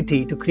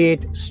ability to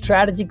create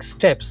strategic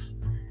steps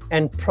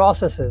and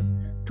processes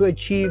to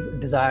achieve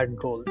desired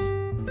goals.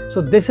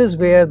 So this is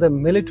where the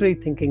military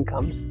thinking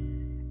comes,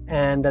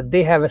 and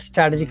they have a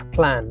strategic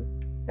plan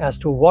as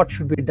to what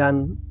should be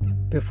done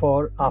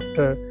before,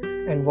 after,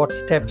 and what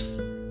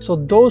steps. So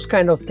those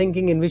kind of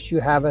thinking in which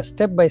you have a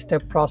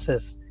step-by-step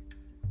process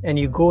and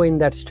you go in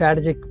that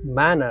strategic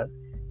manner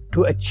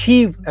to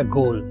achieve a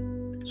goal.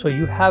 So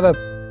you have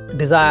a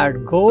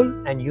desired goal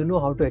and you know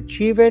how to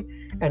achieve it,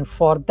 and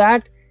for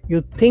that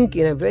you think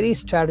in a very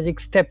strategic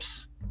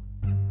steps,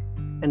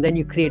 and then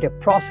you create a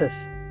process.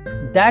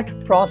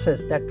 That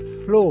process, that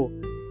flow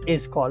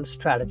is called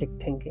strategic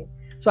thinking.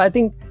 So I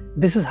think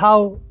this is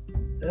how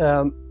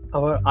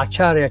our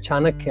Acharya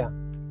Chanakya,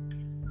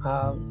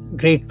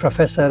 great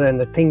professor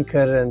and a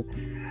thinker, and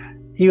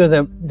he was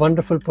a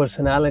wonderful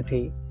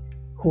personality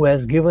who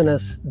has given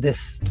us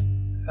this.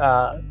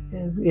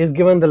 He's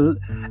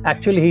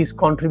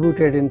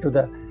contributed into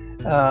the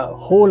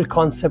whole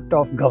concept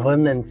of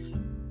governance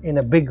in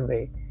a big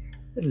way.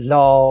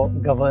 Law,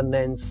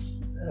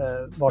 governance,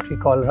 what we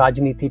call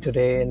Rajniti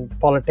today, and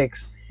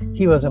politics.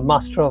 He was a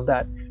master of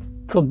that.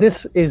 So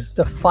this is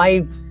the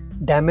 5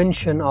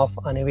 dimension of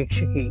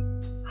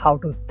Anuvekshiki, how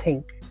to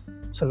think.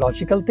 So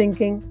logical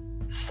thinking,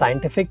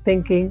 scientific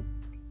thinking,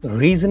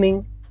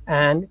 reasoning,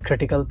 and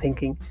critical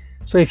thinking.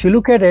 So if you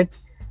look at it,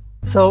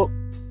 so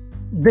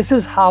this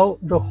is how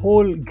the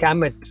whole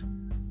gamut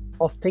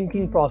of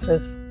thinking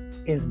process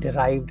is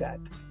derived at.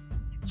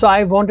 So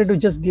I wanted to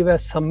just give a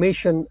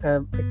summation,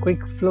 a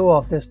quick flow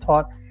of this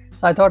thought.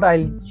 So I thought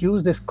I'll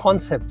use these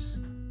concepts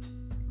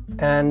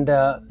and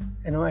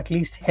at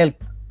least help.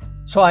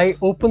 So I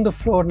open the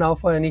floor now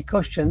for any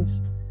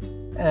questions,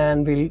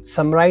 and we'll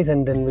summarize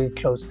and then we'll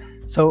close.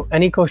 So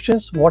any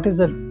questions? What is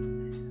the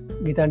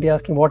Geetanti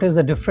asking? What is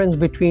the difference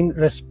between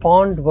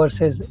respond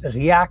versus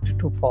react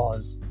to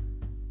pause?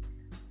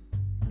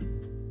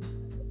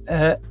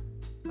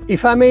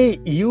 If I may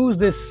use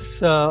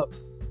this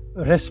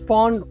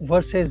respond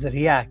versus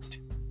react.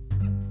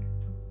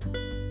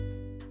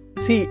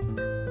 See,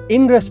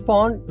 in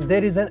respond,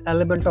 there is an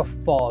element of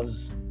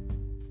pause.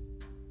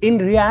 In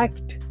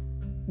react,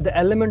 the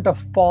element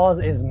of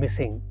pause is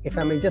missing, if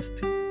I may just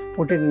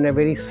put it in a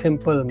very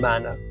simple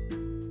manner.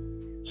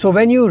 So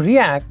when you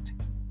react,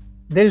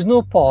 there is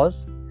no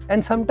pause,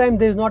 and sometimes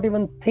there is not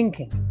even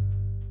thinking.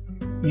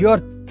 Your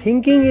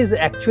thinking is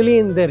actually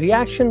in the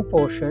reaction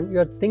portion.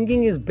 Your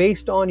thinking is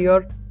based on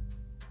your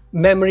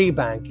memory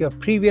bank, your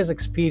previous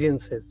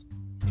experiences.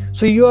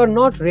 So you are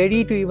not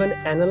ready to even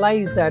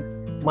analyze that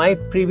my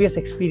previous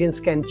experience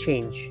can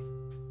change.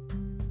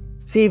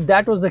 See, if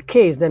that was the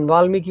case, then the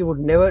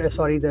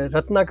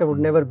Ratnakar would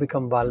never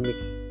become Valmiki.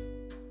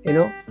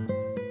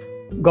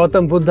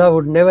 Gautam Buddha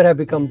would never have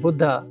become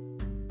Buddha.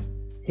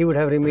 He would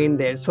have remained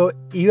there. So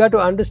you have to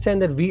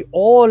understand that we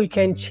all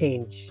can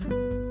change.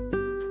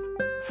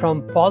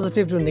 From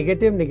positive to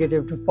negative,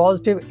 negative to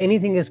positive,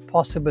 anything is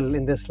possible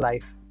in this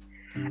life.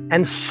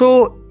 And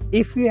so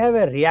if we have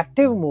a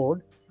reactive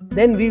mode,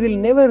 then we will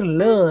never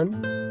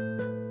learn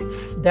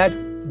that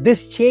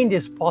this change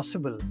is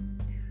possible.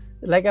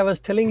 Like I was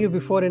telling you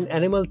before in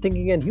animal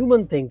thinking and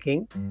human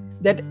thinking,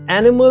 that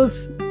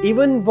animals,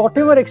 even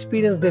whatever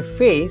experience they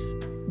face,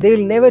 they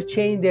will never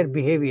change their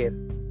behavior.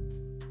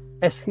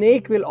 A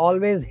snake will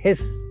always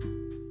hiss.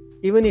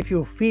 Even if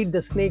you feed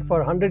the snake for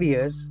 100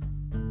 years,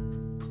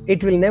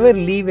 it will never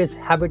leave its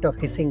habit of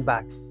hissing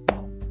back.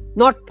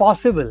 Not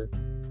possible.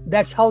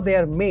 That's how they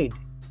are made.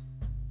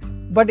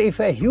 But if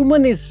a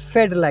human is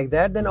fed like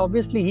that, then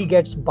obviously he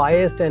gets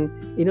biased and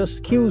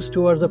skews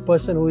towards the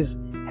person who is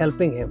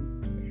helping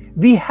him.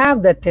 We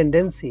have that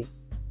tendency.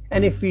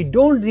 And if we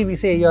don't, we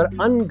say you're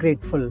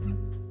ungrateful,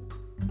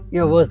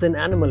 you're worse than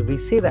animal. We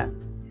say that.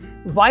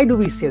 Why do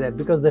we say that?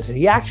 Because the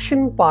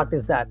reaction part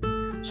is that.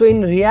 So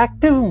in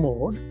reactive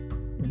mode,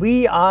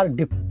 we are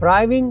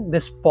depriving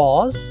this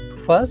pause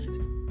first,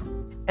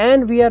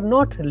 and we are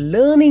not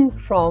learning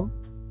from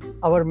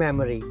our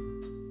memory.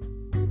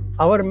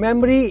 Our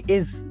memory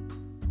is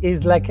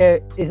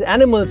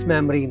animal's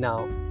memory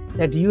now,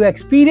 that you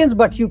experience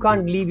but you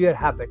can't leave your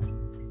habit.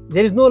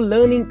 There is no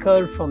learning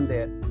curve from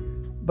there.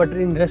 But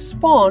in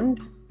respond,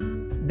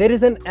 there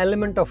is an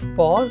element of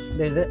pause,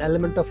 there is an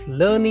element of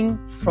learning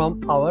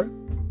from our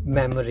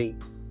memory.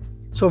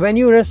 So when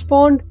you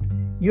respond,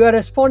 you are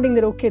responding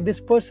that, okay, this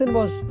person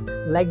was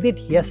like that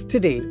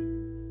yesterday,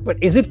 but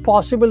is it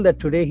possible that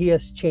today he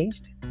has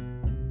changed?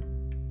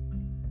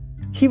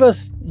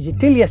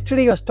 Till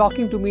yesterday he was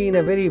talking to me in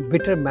a very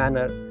bitter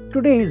manner.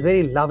 Today he is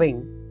very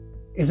loving.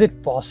 Is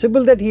it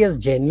possible that he has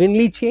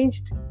genuinely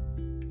changed?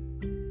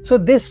 So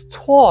this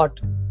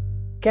thought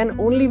can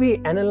only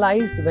be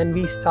analyzed when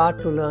we start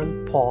to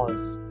learn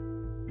pause.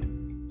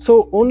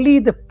 So only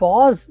the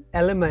pause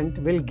element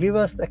will give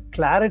us the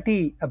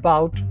clarity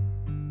about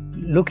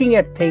looking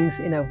at things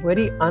in a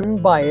very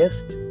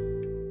unbiased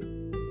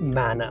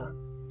manner.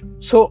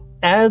 So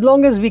as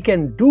long as we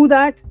can do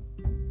that,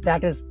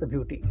 that is the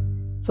beauty.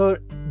 So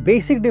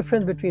basic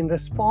difference between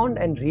respond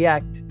and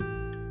react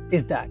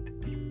is that.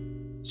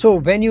 So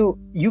when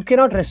you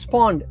cannot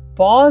respond,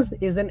 pause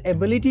is an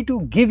ability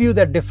to give you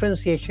that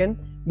differentiation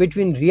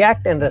between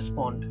react and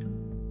respond.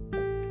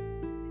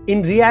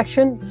 In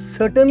reaction,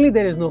 certainly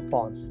there is no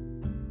pause.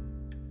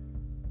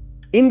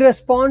 In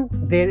respond,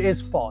 there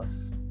is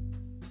pause.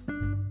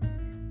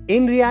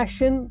 In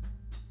reaction,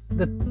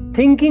 the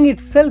thinking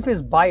itself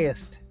is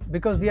biased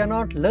because we are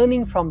not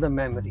learning from the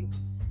memory.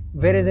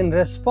 Whereas in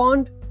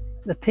respond,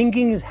 the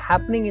thinking is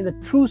happening in the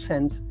true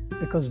sense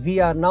because we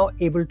are now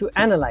able to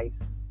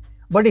analyze.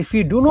 But if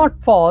we do not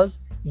pause,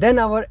 then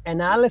our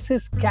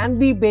analysis can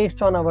be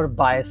based on our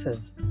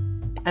biases.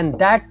 And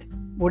that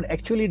would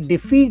actually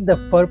defeat the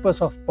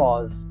purpose of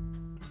pause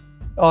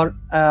or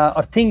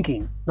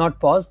thinking, not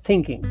pause,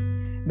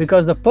 thinking.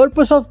 Because the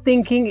purpose of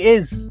thinking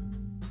is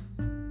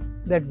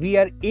that we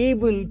are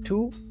able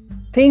to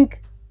think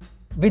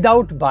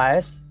without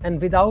bias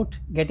and without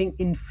getting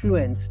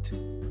influenced.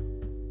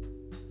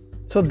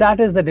 So that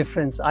is the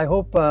difference. I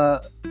hope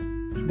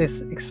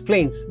this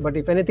explains. But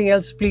if anything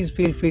else, please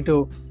feel free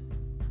to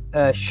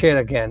share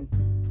again.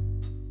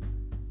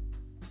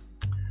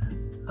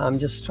 I'm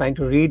just trying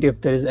to read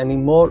if there is any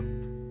more.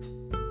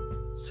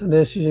 So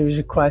this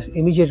requires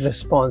immediate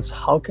response.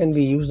 How can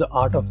we use the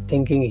art of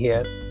thinking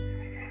here?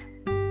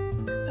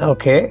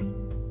 Okay.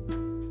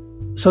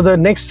 So the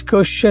next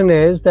question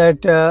is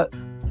that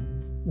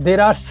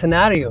there are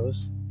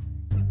scenarios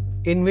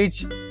in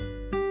which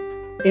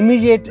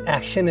immediate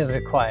action is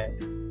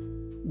required.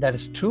 That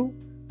is true.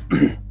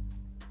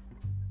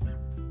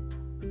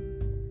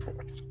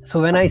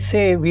 So when I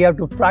say we have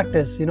to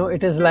practice,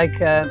 it is like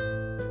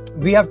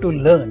we have to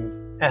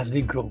learn as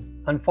we grow.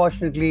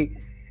 Unfortunately,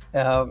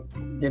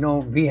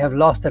 we have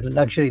lost that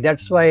luxury.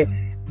 That's why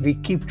we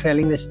keep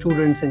telling the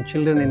students and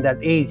children in that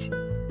age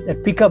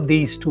that pick up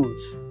these tools.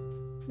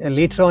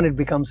 Later on, it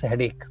becomes a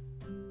headache.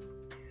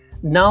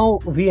 Now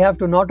we have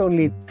to not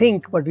only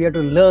think, but we have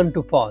to learn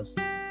to pause.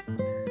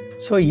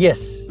 So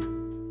yes,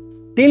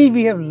 till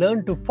we have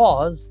learned to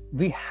pause,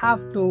 we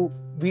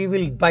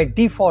will by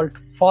default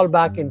fall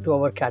back into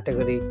our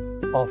category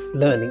of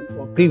learning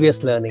or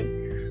previous learning.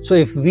 So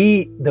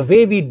the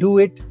way we do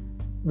it,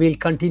 we'll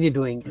continue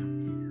doing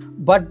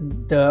it. But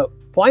the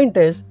point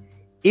is,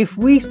 if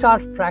we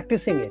start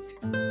practicing it,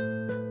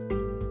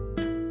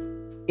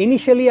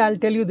 initially I'll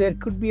tell you there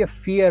could be a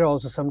fear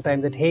also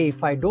sometimes that, hey,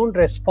 if I don't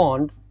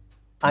respond,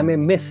 I may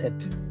miss it.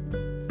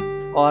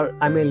 or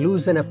I may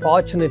lose an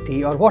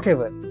opportunity or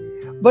whatever.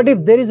 But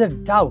if there is a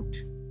doubt,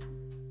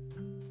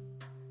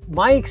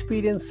 my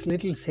experience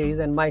little says,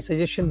 and my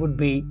suggestion would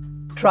be,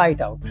 try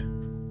it out.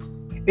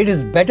 It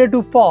is better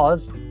to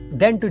pause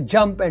than to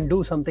jump and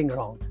do something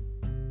wrong.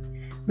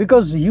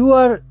 Because we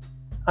have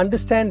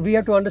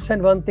to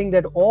understand one thing,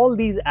 that all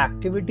these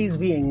activities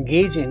we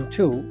engage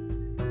into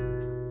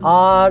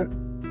are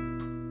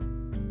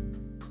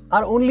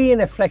only a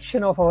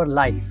reflection of our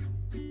life.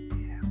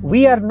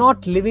 We are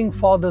not living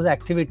for those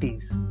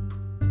activities.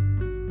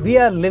 We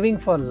are living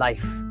for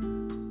life.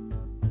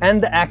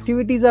 And the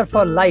activities are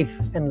for life,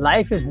 and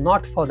life is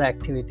not for the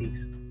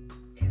activities.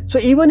 So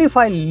even if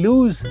I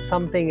lose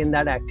something in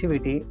that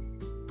activity,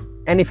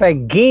 and if I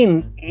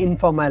gain in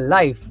for my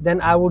life,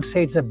 then I would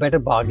say it's a better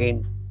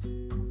bargain.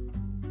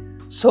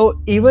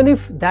 So even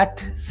if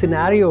that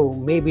scenario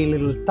may be a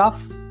little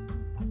tough,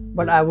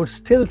 but I would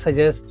still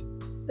suggest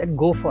that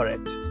go for it.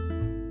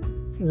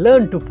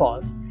 Learn to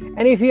pause.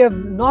 And if you are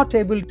not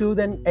able to,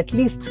 then at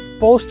least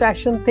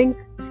post-action think.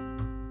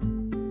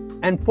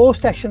 And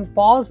post-action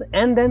pause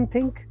and then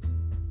think.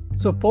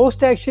 So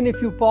post-action,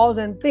 if you pause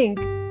and think,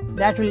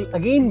 that will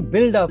again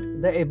build up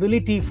the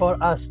ability for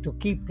us to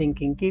keep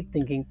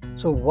thinking.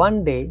 So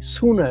one day,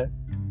 sooner,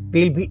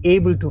 we'll be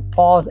able to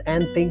pause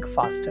and think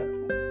faster.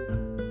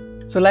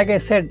 So like I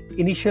said,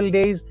 initial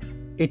days,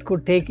 it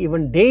could take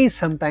even days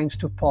sometimes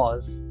to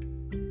pause.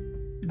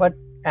 But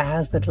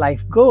as that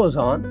life goes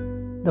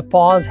on, the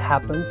pause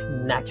happens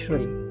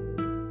naturally.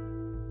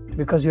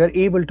 Because you are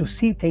able to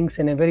see things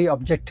in a very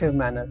objective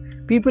manner.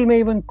 People may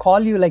even call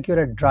you like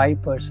you're a dry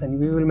person.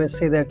 People may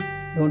say that,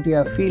 don't you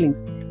have feelings?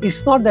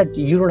 It's not that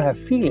you don't have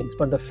feelings,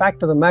 but the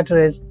fact of the matter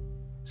is,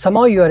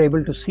 somehow you are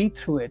able to see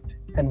through it.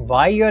 And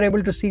why you are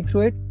able to see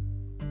through it,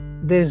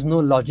 there is no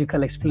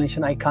logical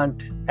explanation. I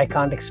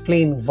can't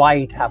explain why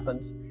it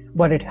happens,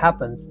 but it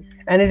happens.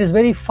 And it is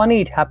very funny,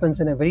 it happens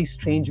in a very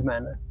strange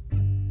manner.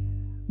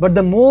 But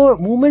the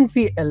moment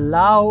we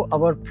allow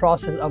our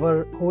process,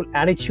 our whole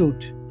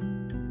attitude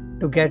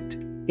to get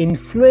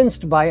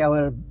influenced by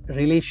our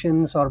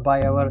relations or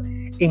by our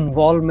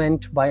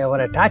involvement, by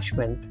our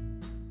attachment,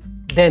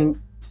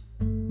 then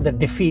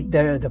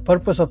the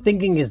purpose of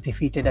thinking is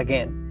defeated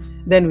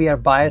again. Then we are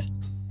biased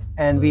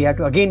and we have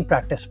to again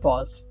practice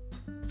pause.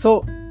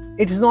 So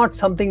it is not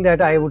something that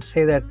I would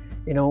say that,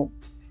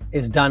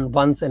 is done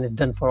once and it's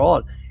done for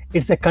all.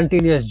 It's a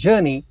continuous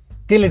journey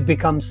till it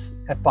becomes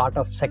a part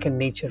of second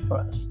nature for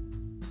us.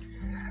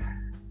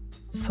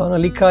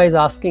 Sonalika is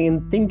asking,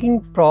 in thinking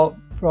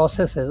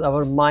processes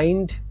our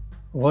mind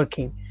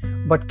working,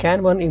 but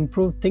can one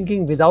improve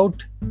thinking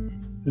without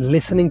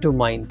listening to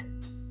mind?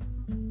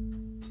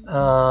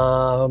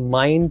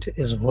 Mind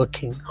is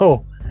working.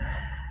 Oh,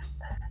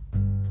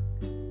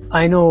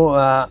 I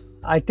know.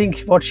 I think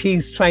what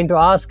she's trying to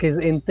ask is,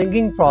 in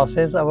thinking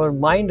process our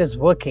mind is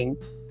working,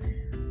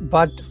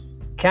 but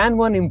can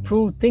one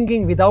improve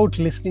thinking without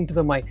listening to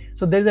the mind?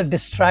 So there's a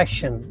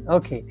distraction.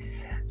 Okay,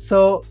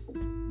 so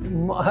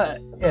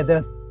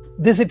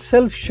this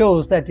itself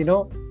shows that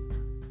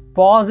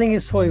pausing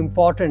is so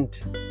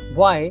important.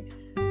 Why?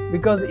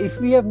 Because if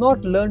we have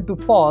not learned to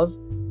pause,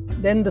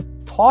 then the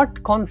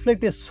thought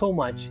conflict is so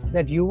much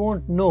that you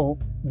won't know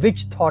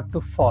which thought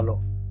to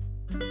follow.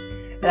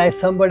 As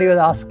somebody was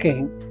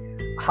asking,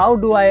 how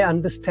do I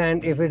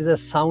understand if it is a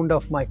sound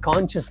of my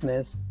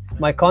consciousness,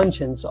 my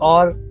conscience,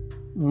 or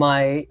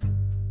my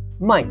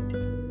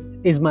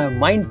mind? Is my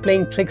mind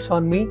playing tricks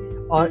on me,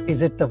 or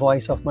is it the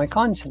voice of my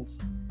conscience?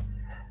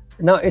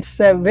 Now, it's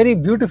a very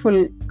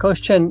beautiful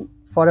question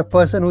for a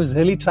person who is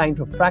really trying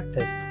to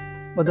practice.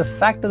 But the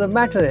fact of the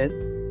matter is,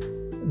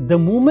 the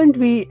moment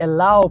we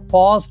allow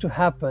pause to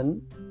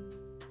happen,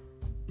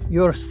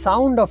 your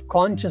sound of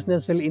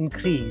consciousness will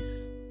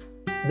increase.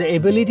 The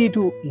ability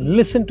to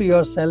listen to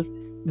yourself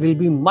will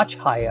be much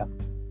higher.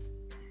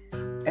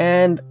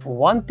 And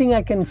one thing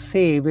I can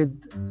say with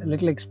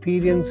little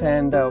experience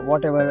and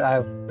whatever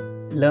I've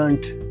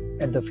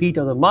learned at the feet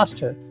of the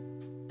master,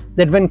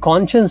 that when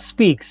conscience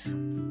speaks,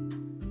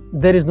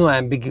 there is no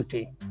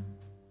ambiguity.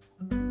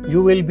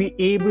 You will be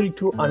able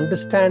to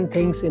understand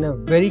things in a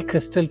very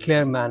crystal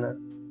clear manner.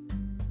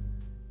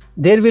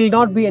 There will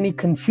not be any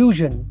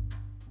confusion.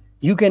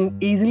 You can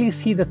easily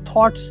see the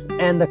thoughts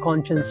and the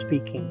conscience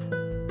speaking.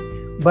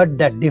 But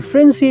the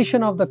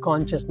differentiation of the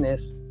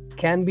consciousness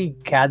can be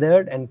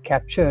gathered and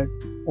captured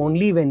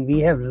only when we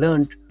have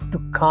learned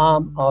to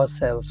calm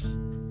ourselves.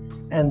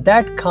 And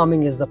that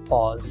calming is the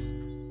pause.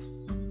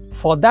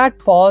 For that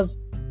pause,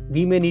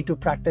 we may need to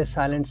practice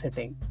silent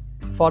sitting.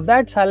 For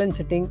that silent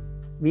sitting,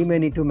 we may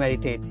need to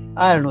meditate.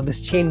 I don't know,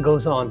 this chain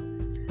goes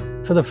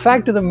on. So the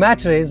fact of the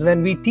matter is,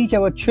 when we teach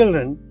our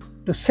children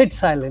to sit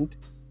silent,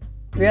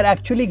 we are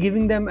actually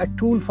giving them a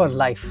tool for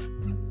life.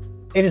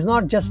 It is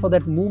not just for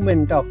that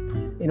moment of,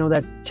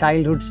 that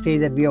childhood stage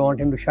that we want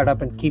him to shut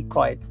up and keep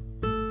quiet,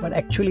 but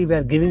actually we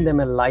are giving them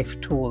a life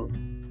tool.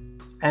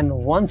 And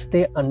once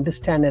they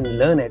understand and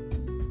learn it,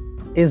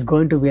 is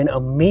going to be an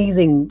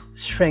amazing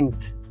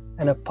strength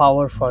and a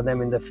power for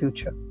them in the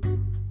future.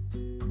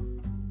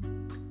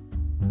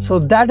 So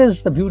that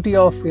is the beauty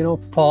of,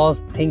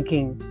 pause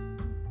thinking.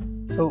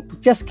 So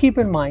just keep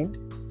in mind,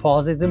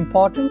 pause is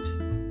important,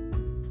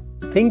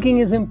 thinking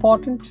is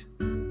important,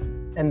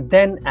 and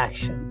then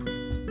action.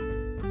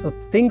 So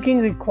thinking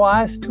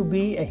requires to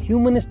be a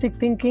humanistic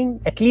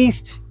thinking, at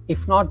least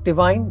if not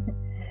divine,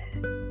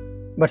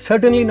 but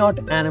certainly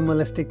not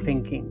animalistic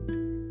thinking.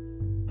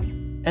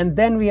 And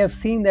then we have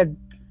seen that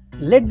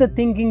let the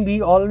thinking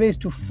be always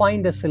to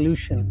find a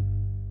solution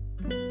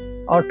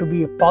or to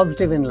be a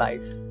positive in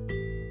life.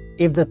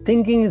 If the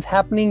thinking is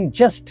happening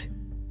just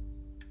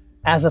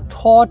as a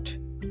thought,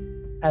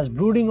 as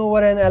brooding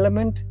over an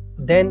element,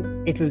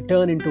 then it will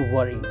turn into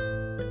worry.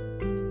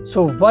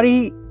 So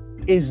worry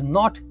is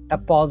not a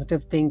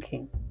positive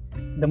thinking.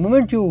 The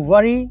moment you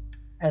worry,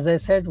 as I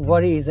said,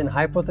 worry is an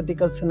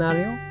hypothetical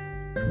scenario.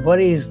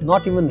 Worry is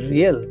not even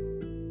real.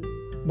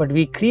 But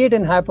we create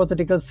an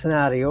hypothetical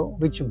scenario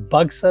which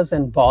bugs us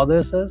and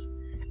bothers us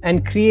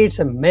and creates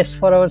a mess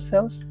for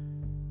ourselves.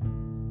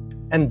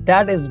 And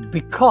that is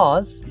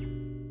because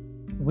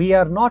we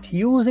are not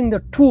using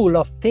the tool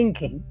of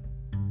thinking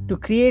to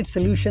create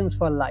solutions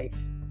for life.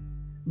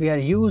 We are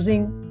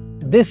using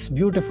this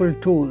beautiful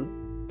tool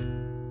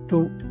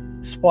to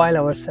spoil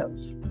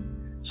ourselves.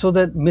 So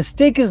the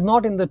mistake is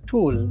not in the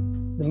tool,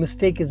 the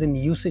mistake is in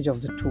usage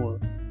of the tool.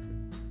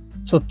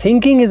 So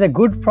thinking is a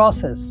good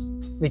process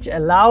which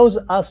allows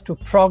us to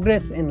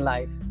progress in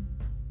life.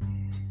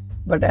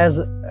 But as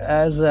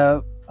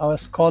our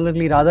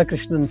scholarly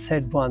Radhakrishnan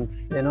said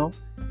once,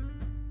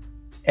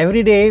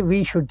 every day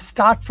we should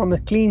start from a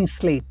clean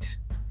slate.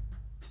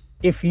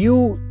 If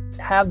you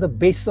have the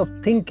basis of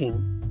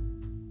thinking,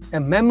 a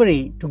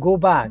memory to go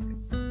back,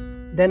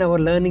 then our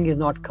learning is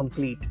not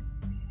complete.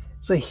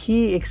 So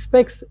he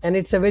expects, and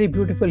it's a very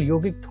beautiful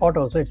yogic thought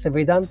also, it's a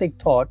Vedantic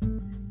thought,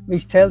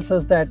 which tells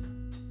us that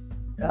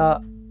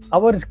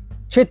our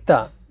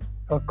chitta,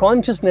 our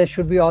consciousness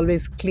should be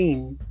always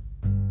clean.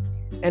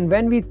 And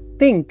when we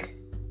think,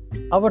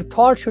 our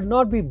thought should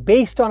not be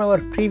based on our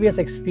previous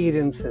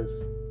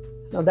experiences.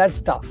 Now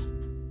that's tough.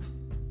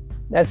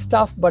 That's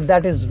tough, but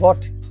that is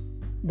what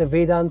the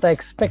Vedanta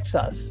expects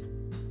us.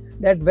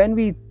 That when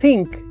we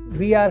think,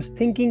 we are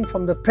thinking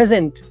from the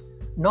present,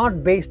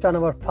 not based on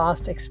our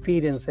past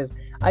experiences.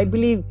 I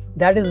believe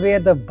that is where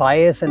the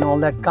bias and all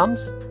that comes,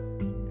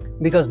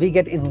 because we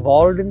get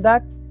involved in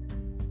that.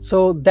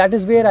 So that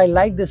is where I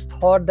like this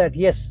thought that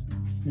yes,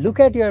 look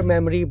at your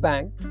memory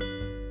bank,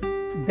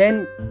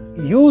 then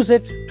use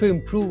it to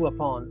improve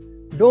upon.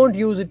 Don't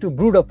use it to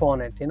brood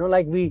upon it.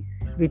 Like we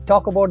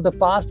talk about the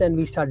past and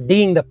we start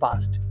digging the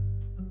past.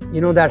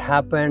 That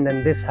happened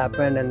and this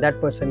happened and that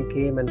person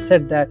came and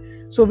said that.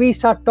 So we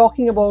start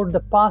talking about the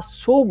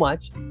past so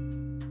much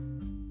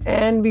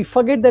and we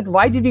forget that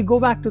why did we go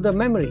back to the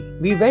memory?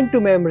 We went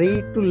to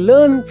memory to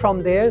learn from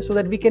there so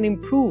that we can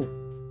improve.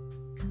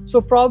 So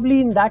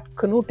probably in that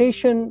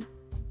connotation,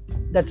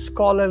 that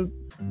scholar,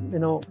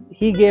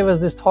 he gave us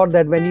this thought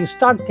that when you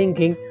start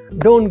thinking,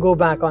 don't go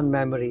back on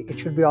memory. It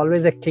should be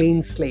always a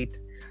clean slate.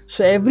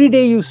 So every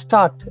day you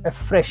start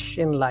afresh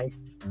in life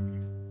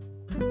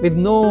with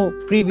no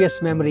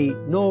previous memory,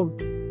 no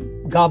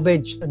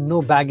garbage,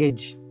 no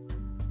baggage.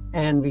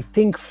 And we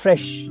think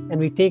fresh and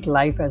we take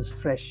life as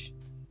fresh.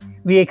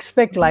 We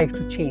expect life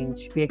to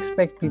change. We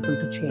expect people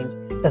to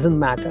change. Doesn't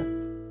matter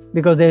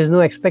because there is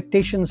no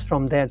expectations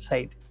from their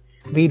side.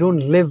 We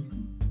don't live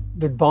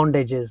with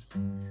bondages.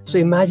 So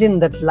imagine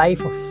that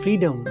life of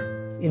freedom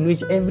in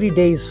which every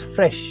day is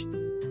fresh,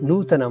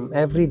 Nutanam,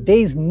 every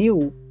day is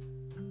new,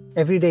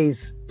 every day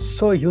is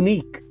so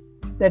unique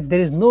that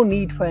there is no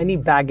need for any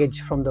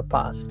baggage from the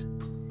past.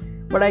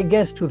 But I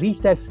guess to reach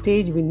that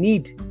stage, we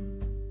need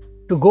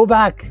to go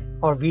back,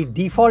 or we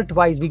default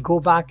wise, we go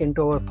back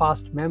into our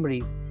past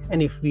memories.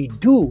 And if we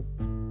do,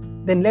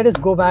 then let us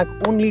go back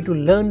only to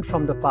learn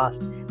from the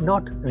past,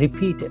 not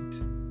repeat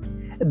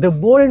it. The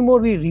more and more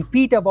we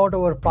repeat about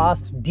our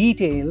past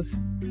details,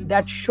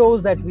 that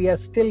shows that we are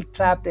still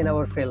trapped in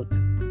our filth.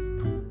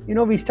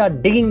 We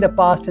start digging the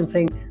past and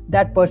saying,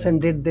 that person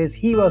did this,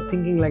 he was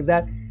thinking like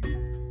that.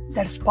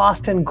 That's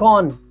past and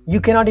gone. You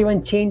cannot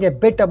even change a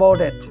bit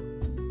about it.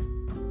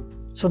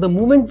 So the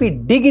moment we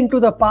dig into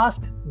the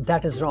past,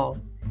 that is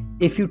wrong.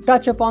 If you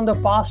touch upon the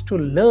past to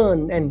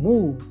learn and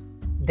move,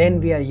 then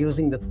we are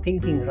using the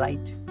thinking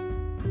right.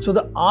 So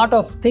the art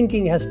of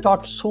thinking has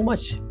taught so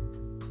much.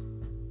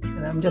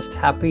 And I'm just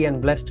happy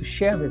and blessed to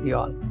share with you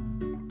all.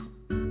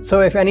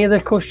 So if any other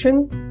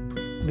question,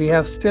 we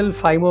have still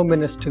 5 more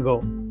minutes to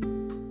go.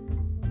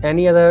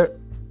 Any other?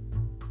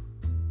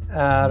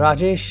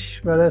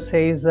 Rajesh brother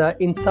says,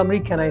 in summary,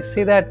 can I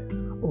say that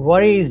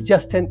worry is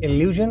just an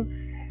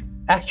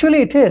illusion?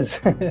 Actually, it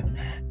is.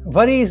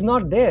 Worry is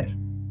not there.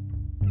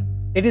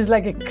 It is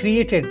like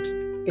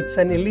it's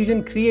an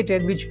illusion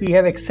created which we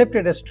have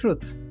accepted as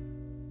truth.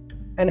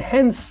 And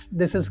hence,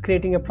 this is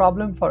creating a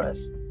problem for us.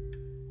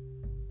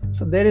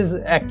 So there is,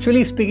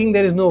 actually speaking,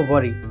 there is no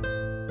worry.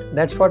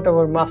 That's what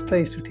our master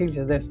used to teach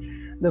us.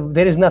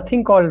 There is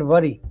nothing called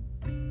worry.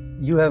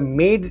 You have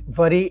made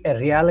worry a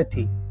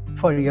reality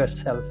for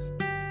yourself.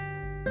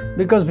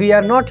 Because we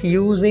are not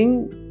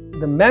using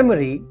the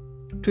memory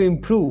to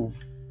improve.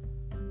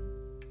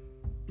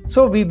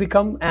 So we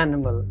become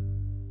animal.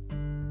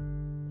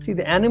 See,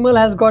 the animal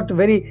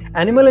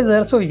is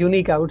also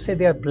unique. I would say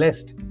they are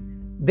blessed.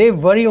 They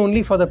worry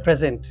only for the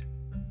present.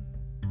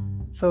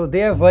 So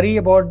they are worried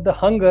about the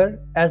hunger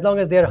as long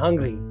as they are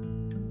hungry.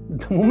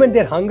 The moment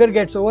their hunger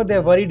gets over,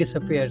 their worry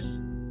disappears.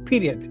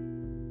 Period.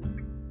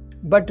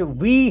 But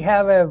we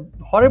have a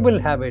horrible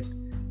habit.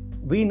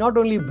 We not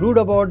only brood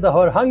about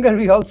our hunger,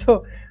 we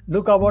also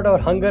look about our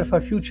hunger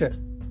for future.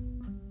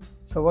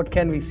 So what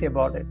can we say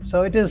about it?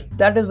 So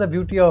that is the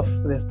beauty of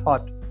this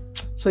thought.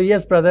 So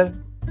yes, brother,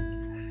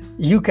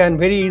 you can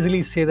very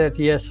easily say that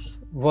yes,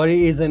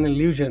 worry is an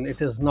illusion.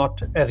 It is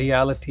not a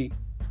reality.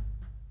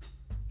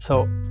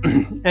 So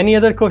any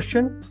other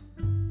question?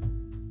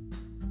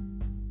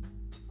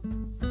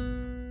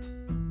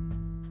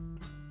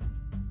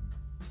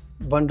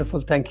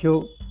 Wonderful. Thank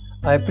you.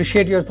 I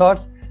appreciate your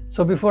thoughts.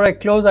 So before I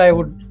close, I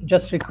would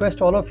just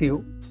request all of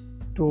you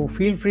to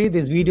feel free.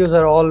 These videos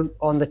are all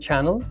on the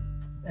channel.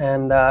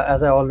 And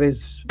as I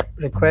always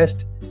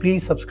request,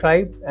 please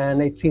subscribe,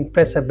 and it seems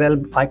press a bell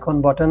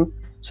icon button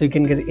so you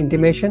can get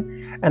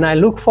intimation. And I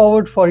look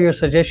forward for your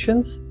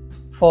suggestions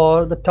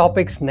for the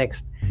topics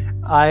next.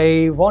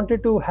 I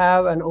wanted to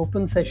have an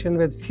open session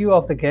with few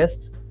of the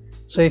guests.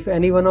 So if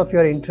any one of you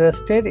are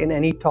interested in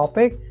any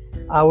topic,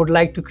 I would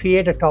like to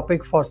create a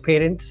topic for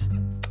parents,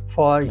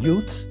 for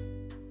youths,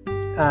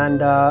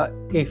 and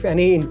if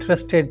any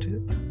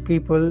interested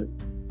people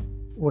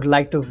would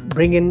like to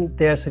bring in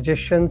their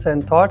suggestions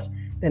and thoughts,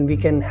 then we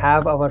can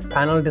have our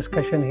panel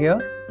discussion here.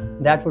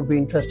 That would be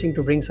interesting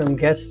to bring some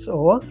guests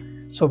over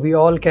so we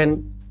all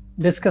can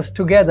discuss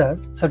together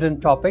certain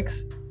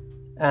topics.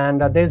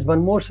 And there's one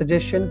more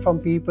suggestion from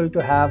people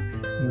to have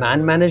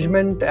man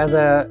management as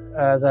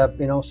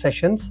a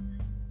sessions,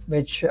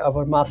 which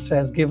our master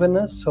has given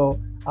us. So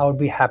I would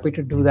be happy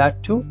to do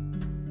that too.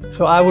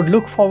 So I would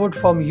look forward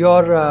from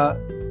your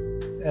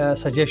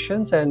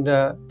suggestions, and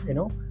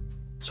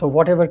so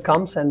whatever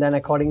comes, and then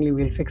accordingly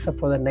we'll fix up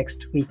for the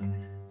next week.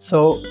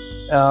 So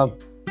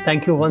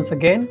thank you once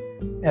again,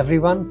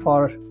 everyone,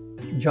 for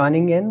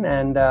joining in,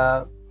 and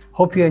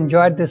hope you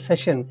enjoyed this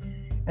session.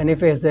 And if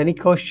there's any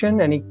question,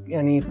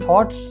 any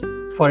thoughts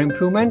for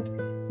improvement,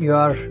 you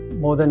are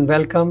more than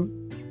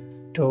welcome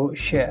to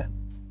share.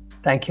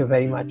 Thank you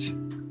very much.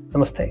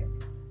 Namaste.